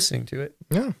hate listening to it.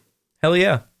 Yeah. Hell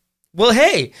yeah. Well,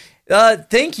 hey,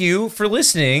 thank you for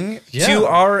listening Yeah. to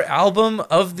our Album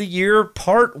of the Year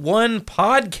Part 1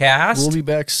 podcast. We'll be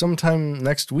back sometime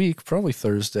next week, probably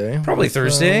Thursday. Probably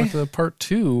Thursday. With a part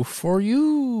 2 for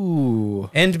you.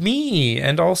 and me,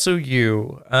 and also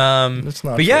you. It's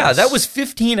not but yeah, us. that was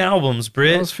 15 albums,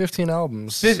 Britt. That was 15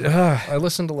 albums. I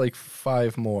listened to like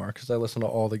 5 more because I listened to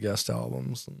all the guest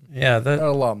albums. Yeah, Not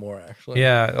a lot more, actually.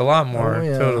 yeah, a lot more, Oh,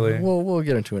 yeah. totally. We'll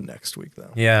get into it next week,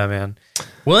 though. Yeah, man.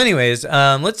 Well, anyways,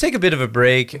 let's take a bit of a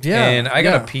break, and I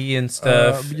got to pee and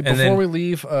stuff. Before we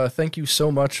leave, thank you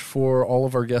so much for all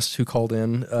of our guests who called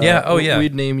in.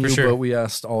 We'd name you, but we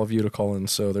asked all of you to call in,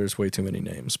 so there's way too many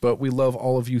names. But we love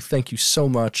all of you. Thank you so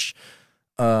much.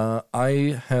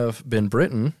 I have been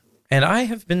Britton. And I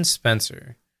have been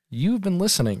Spencer. You've been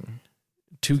listening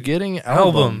to Getting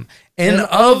Album and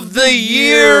of the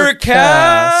Year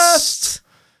Cast.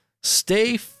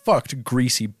 Stay fucked,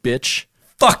 greasy bitch.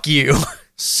 Fuck you.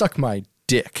 Suck my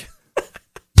dick.